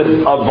cursed me with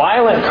a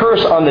violent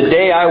curse on the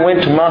day I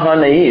went to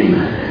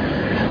Mahanaim.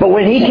 But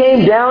when he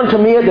came down to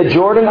me at the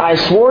Jordan, I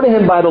swore to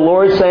him by the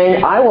Lord,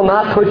 saying, I will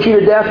not put you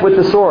to death with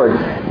the sword.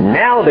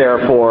 Now,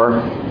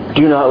 therefore,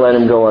 do not let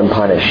him go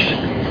unpunished.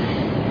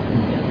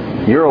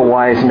 You're a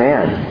wise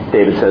man,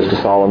 David says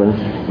to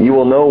Solomon. You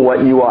will know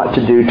what you ought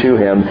to do to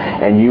him,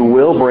 and you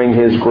will bring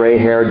his gray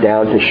hair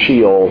down to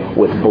Sheol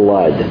with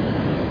blood.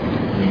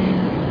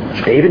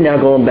 Is David now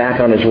going back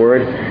on his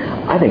word?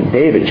 I think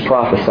David's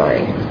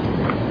prophesying.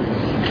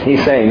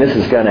 He's saying this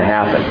is going to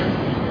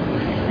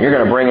happen. You're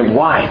going to bring him.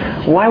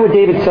 Why? Why would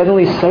David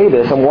suddenly say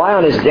this? And why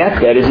on his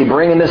deathbed is he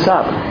bringing this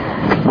up?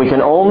 We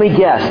can only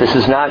guess. This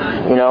is not,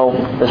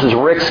 this is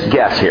Rick's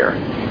guess here.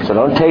 So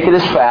don't take it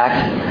as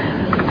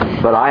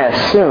fact. But I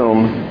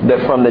assume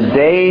that from the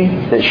day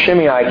that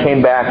Shimei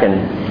came back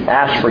and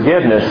asked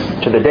forgiveness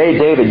to the day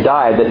David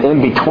died, that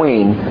in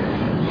between,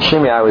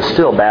 Shimei was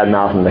still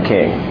bad-mouthing the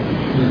king.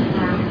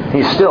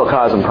 He's still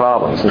causing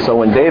problems. And so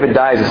when David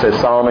dies, it says,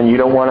 Solomon, you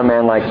don't want a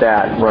man like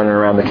that running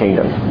around the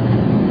kingdom.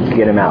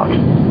 Get him out.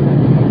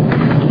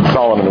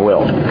 Solomon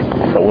will.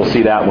 But we'll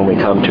see that when we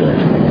come to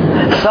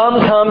it.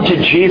 Some come to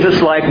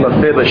Jesus like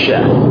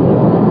Mephibosheth.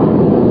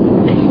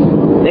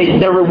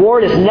 Their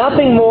reward is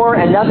nothing more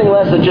and nothing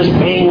less than just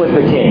being with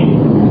the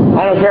king.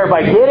 I don't care if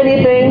I get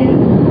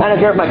anything. I don't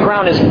care if my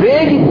crown is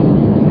big.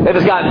 If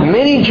it's got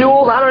many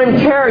jewels, I don't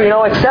even care,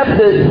 except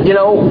that,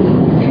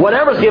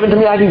 whatever's given to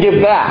me, I can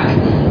give back.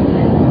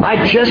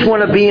 I just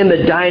want to be in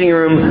the dining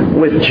room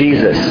with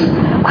Jesus.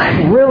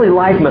 I really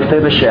like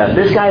Mephibosheth.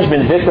 This guy's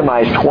been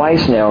victimized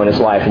twice now in his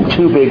life in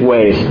two big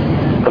ways.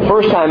 The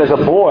first time as a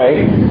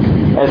boy,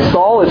 as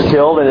Saul is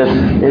killed,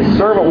 and his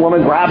servant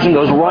woman grabs him,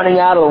 goes running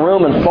out of the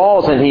room and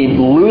falls, and he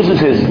loses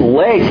his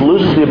legs,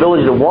 loses the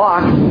ability to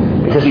walk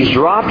because he's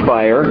dropped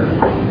by her.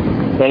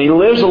 And he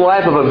lives the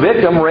life of a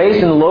victim,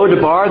 raised in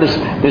Lo-Debar,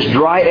 this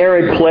dry,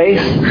 arid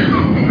place.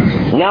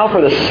 Now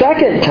for the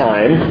second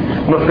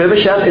time,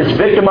 Mephibosheth is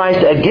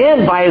victimized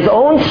again by his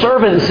own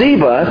servant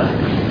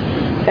Ziba.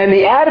 And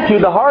the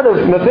attitude, the heart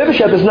of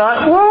Mephibosheth is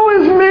not, woe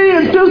is me,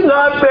 it's just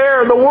not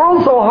fair. The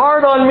world's so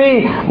hard on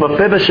me.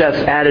 Mephibosheth's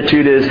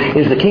attitude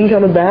is the king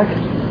coming back?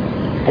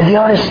 Is he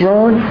on his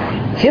throne?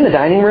 Is he in the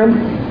dining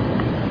room?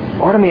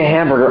 Order me a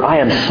hamburger. I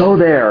am so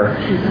there.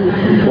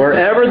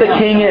 Wherever the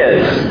king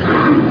is,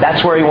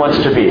 that's where he wants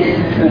to be.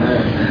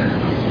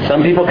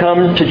 Some people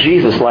come to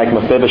Jesus like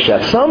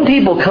Mephibosheth. Some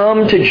people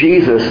come to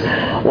Jesus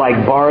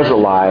like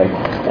Barzillai.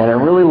 And I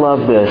really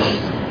love this.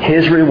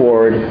 His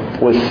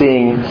reward was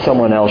seeing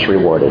someone else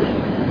rewarded.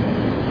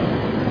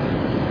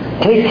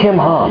 Take him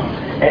home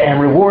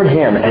and reward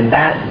him, and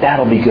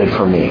that'll be good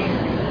for me.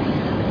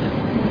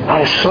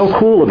 That is so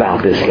cool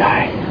about this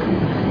guy.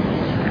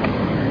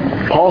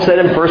 Paul said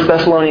in 1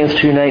 Thessalonians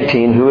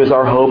 2:19, who is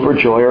our hope or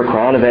joy or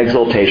crown of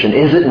exaltation?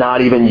 Is it not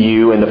even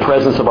you in the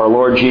presence of our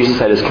Lord Jesus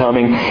that is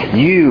coming?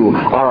 You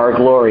are our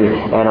glory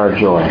and our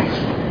joy.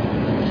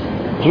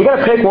 So you've got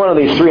to pick one of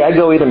these three. I'd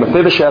go either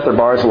Mephibosheth or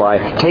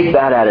Barzillai. Take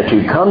that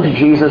attitude. Come to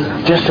Jesus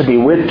just to be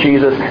with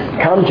Jesus.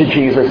 Come to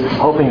Jesus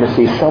hoping to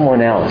see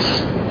someone else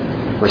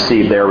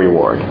receive their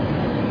reward.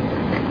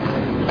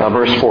 Now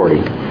verse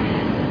 40.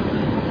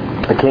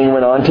 The king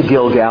went on to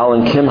Gilgal,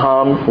 and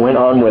Kimham went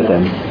on with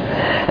him.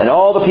 And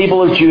all the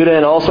people of Judah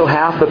and also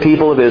half the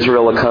people of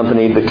Israel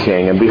accompanied the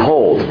king. And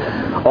behold,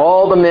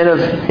 all the men of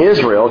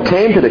Israel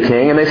came to the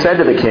king, and they said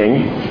to the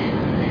king,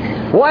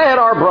 why had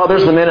our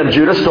brothers, the men of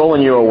Judah,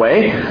 stolen you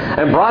away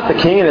and brought the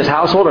king and his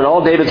household and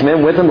all David's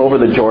men with him over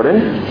the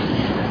Jordan?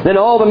 Then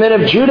all the men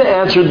of Judah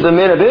answered the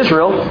men of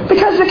Israel,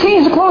 because the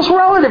king is a close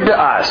relative to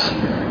us.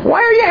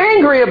 Why are you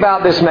angry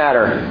about this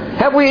matter?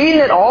 Have we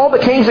eaten at all the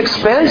king's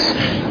expense?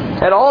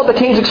 At all the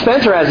king's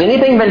expense, or has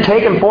anything been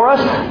taken for us?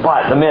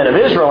 But the men of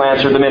Israel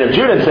answered the men of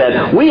Judah and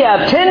said, we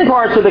have 10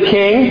 parts of the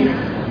king.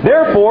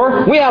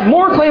 Therefore, we have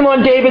more claim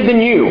on David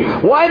than you.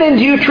 Why then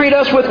do you treat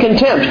us with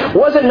contempt?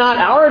 Was it not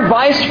our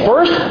advice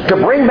first to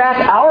bring back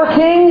our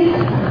king?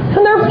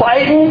 And they're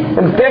fighting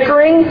and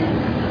bickering.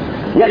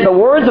 Yet the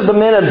words of the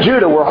men of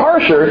Judah were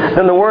harsher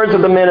than the words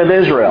of the men of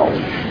Israel.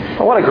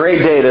 Well, what a great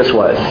day this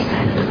was.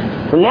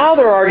 And now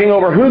they're arguing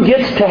over who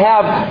gets to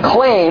have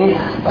claim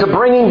to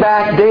bringing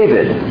back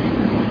David.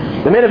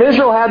 The men of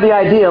Israel had the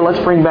idea, let's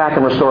bring back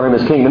and restore him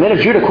as king. The men of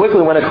Judah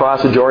quickly went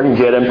across the Jordan,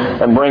 get him,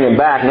 and bring him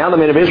back. Now the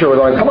men of Israel are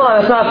going, come on,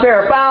 that's not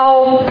fair.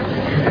 Foul!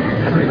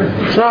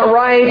 It's not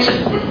right.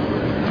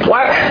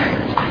 Why?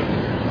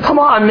 Come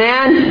on,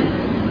 man.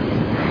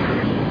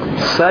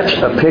 Such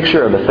a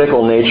picture of the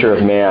fickle nature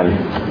of man.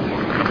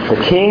 The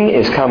king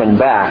is coming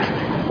back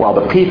while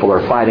the people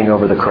are fighting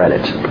over the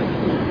credit.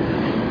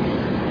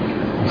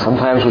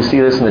 Sometimes we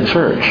see this in the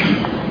church.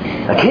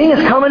 The king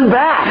is coming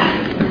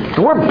back.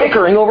 We're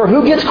bickering over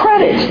who gets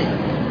credit.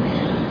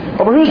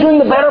 Over who's doing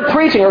the better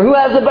preaching, or who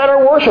has the better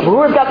worship, or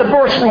who has got the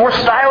more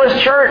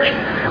stylish church.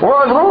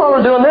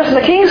 We're doing this, and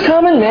the king's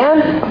coming,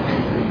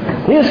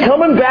 man. He is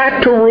coming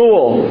back to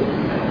rule.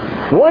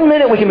 One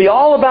minute we can be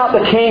all about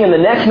the king, and the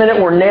next minute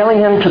we're nailing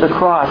him to the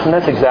cross. And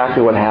that's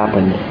exactly what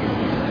happened.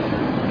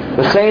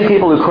 The same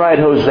people who cried,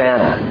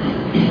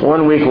 Hosanna,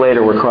 1 week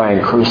later were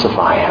crying,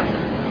 crucify him.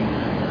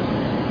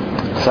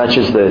 Such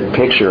is the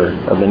picture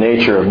of the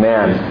nature of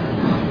man.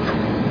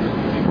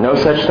 No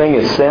such thing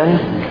as sin?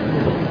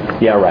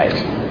 Yeah, right.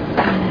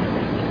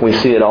 We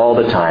see it all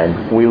the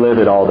time. We live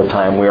it all the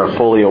time. We are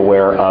fully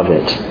aware of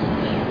it.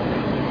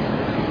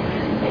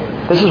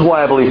 This is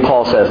why I believe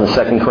Paul says in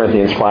 2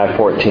 Corinthians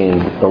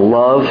 5:14, the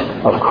love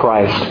of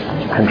Christ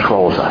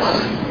controls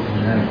us.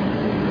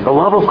 The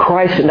love of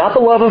Christ, not the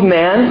love of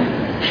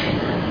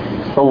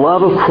man, the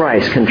love of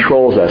Christ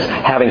controls us,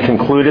 having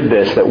concluded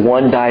this, that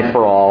one died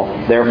for all,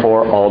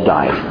 therefore all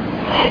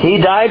died. He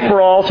died for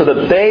all so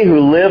that they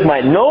who live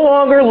might no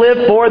longer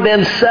live for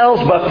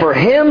themselves, but for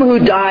Him who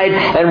died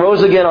and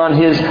rose again on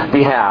His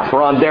behalf,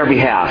 or on their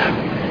behalf.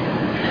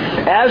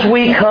 As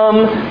we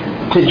come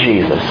to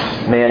Jesus,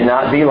 may it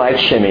not be like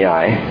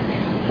Shimei.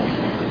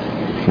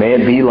 May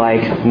it be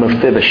like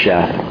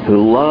Mephibosheth,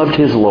 who loved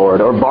his Lord,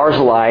 or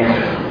Barzillai,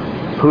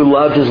 who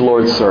loved his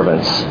Lord's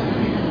servants.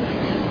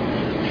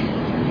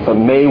 But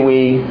may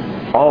we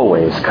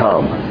always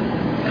come,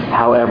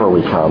 however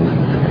we come.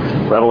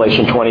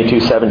 Revelation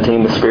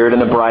 22:17, the Spirit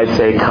and the bride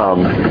say,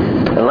 come.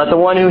 And let the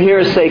one who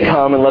hears say,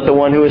 come. And let the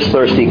one who is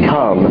thirsty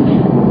come.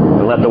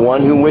 And let the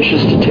one who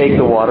wishes to take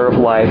the water of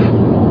life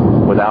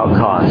without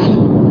cost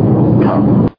come.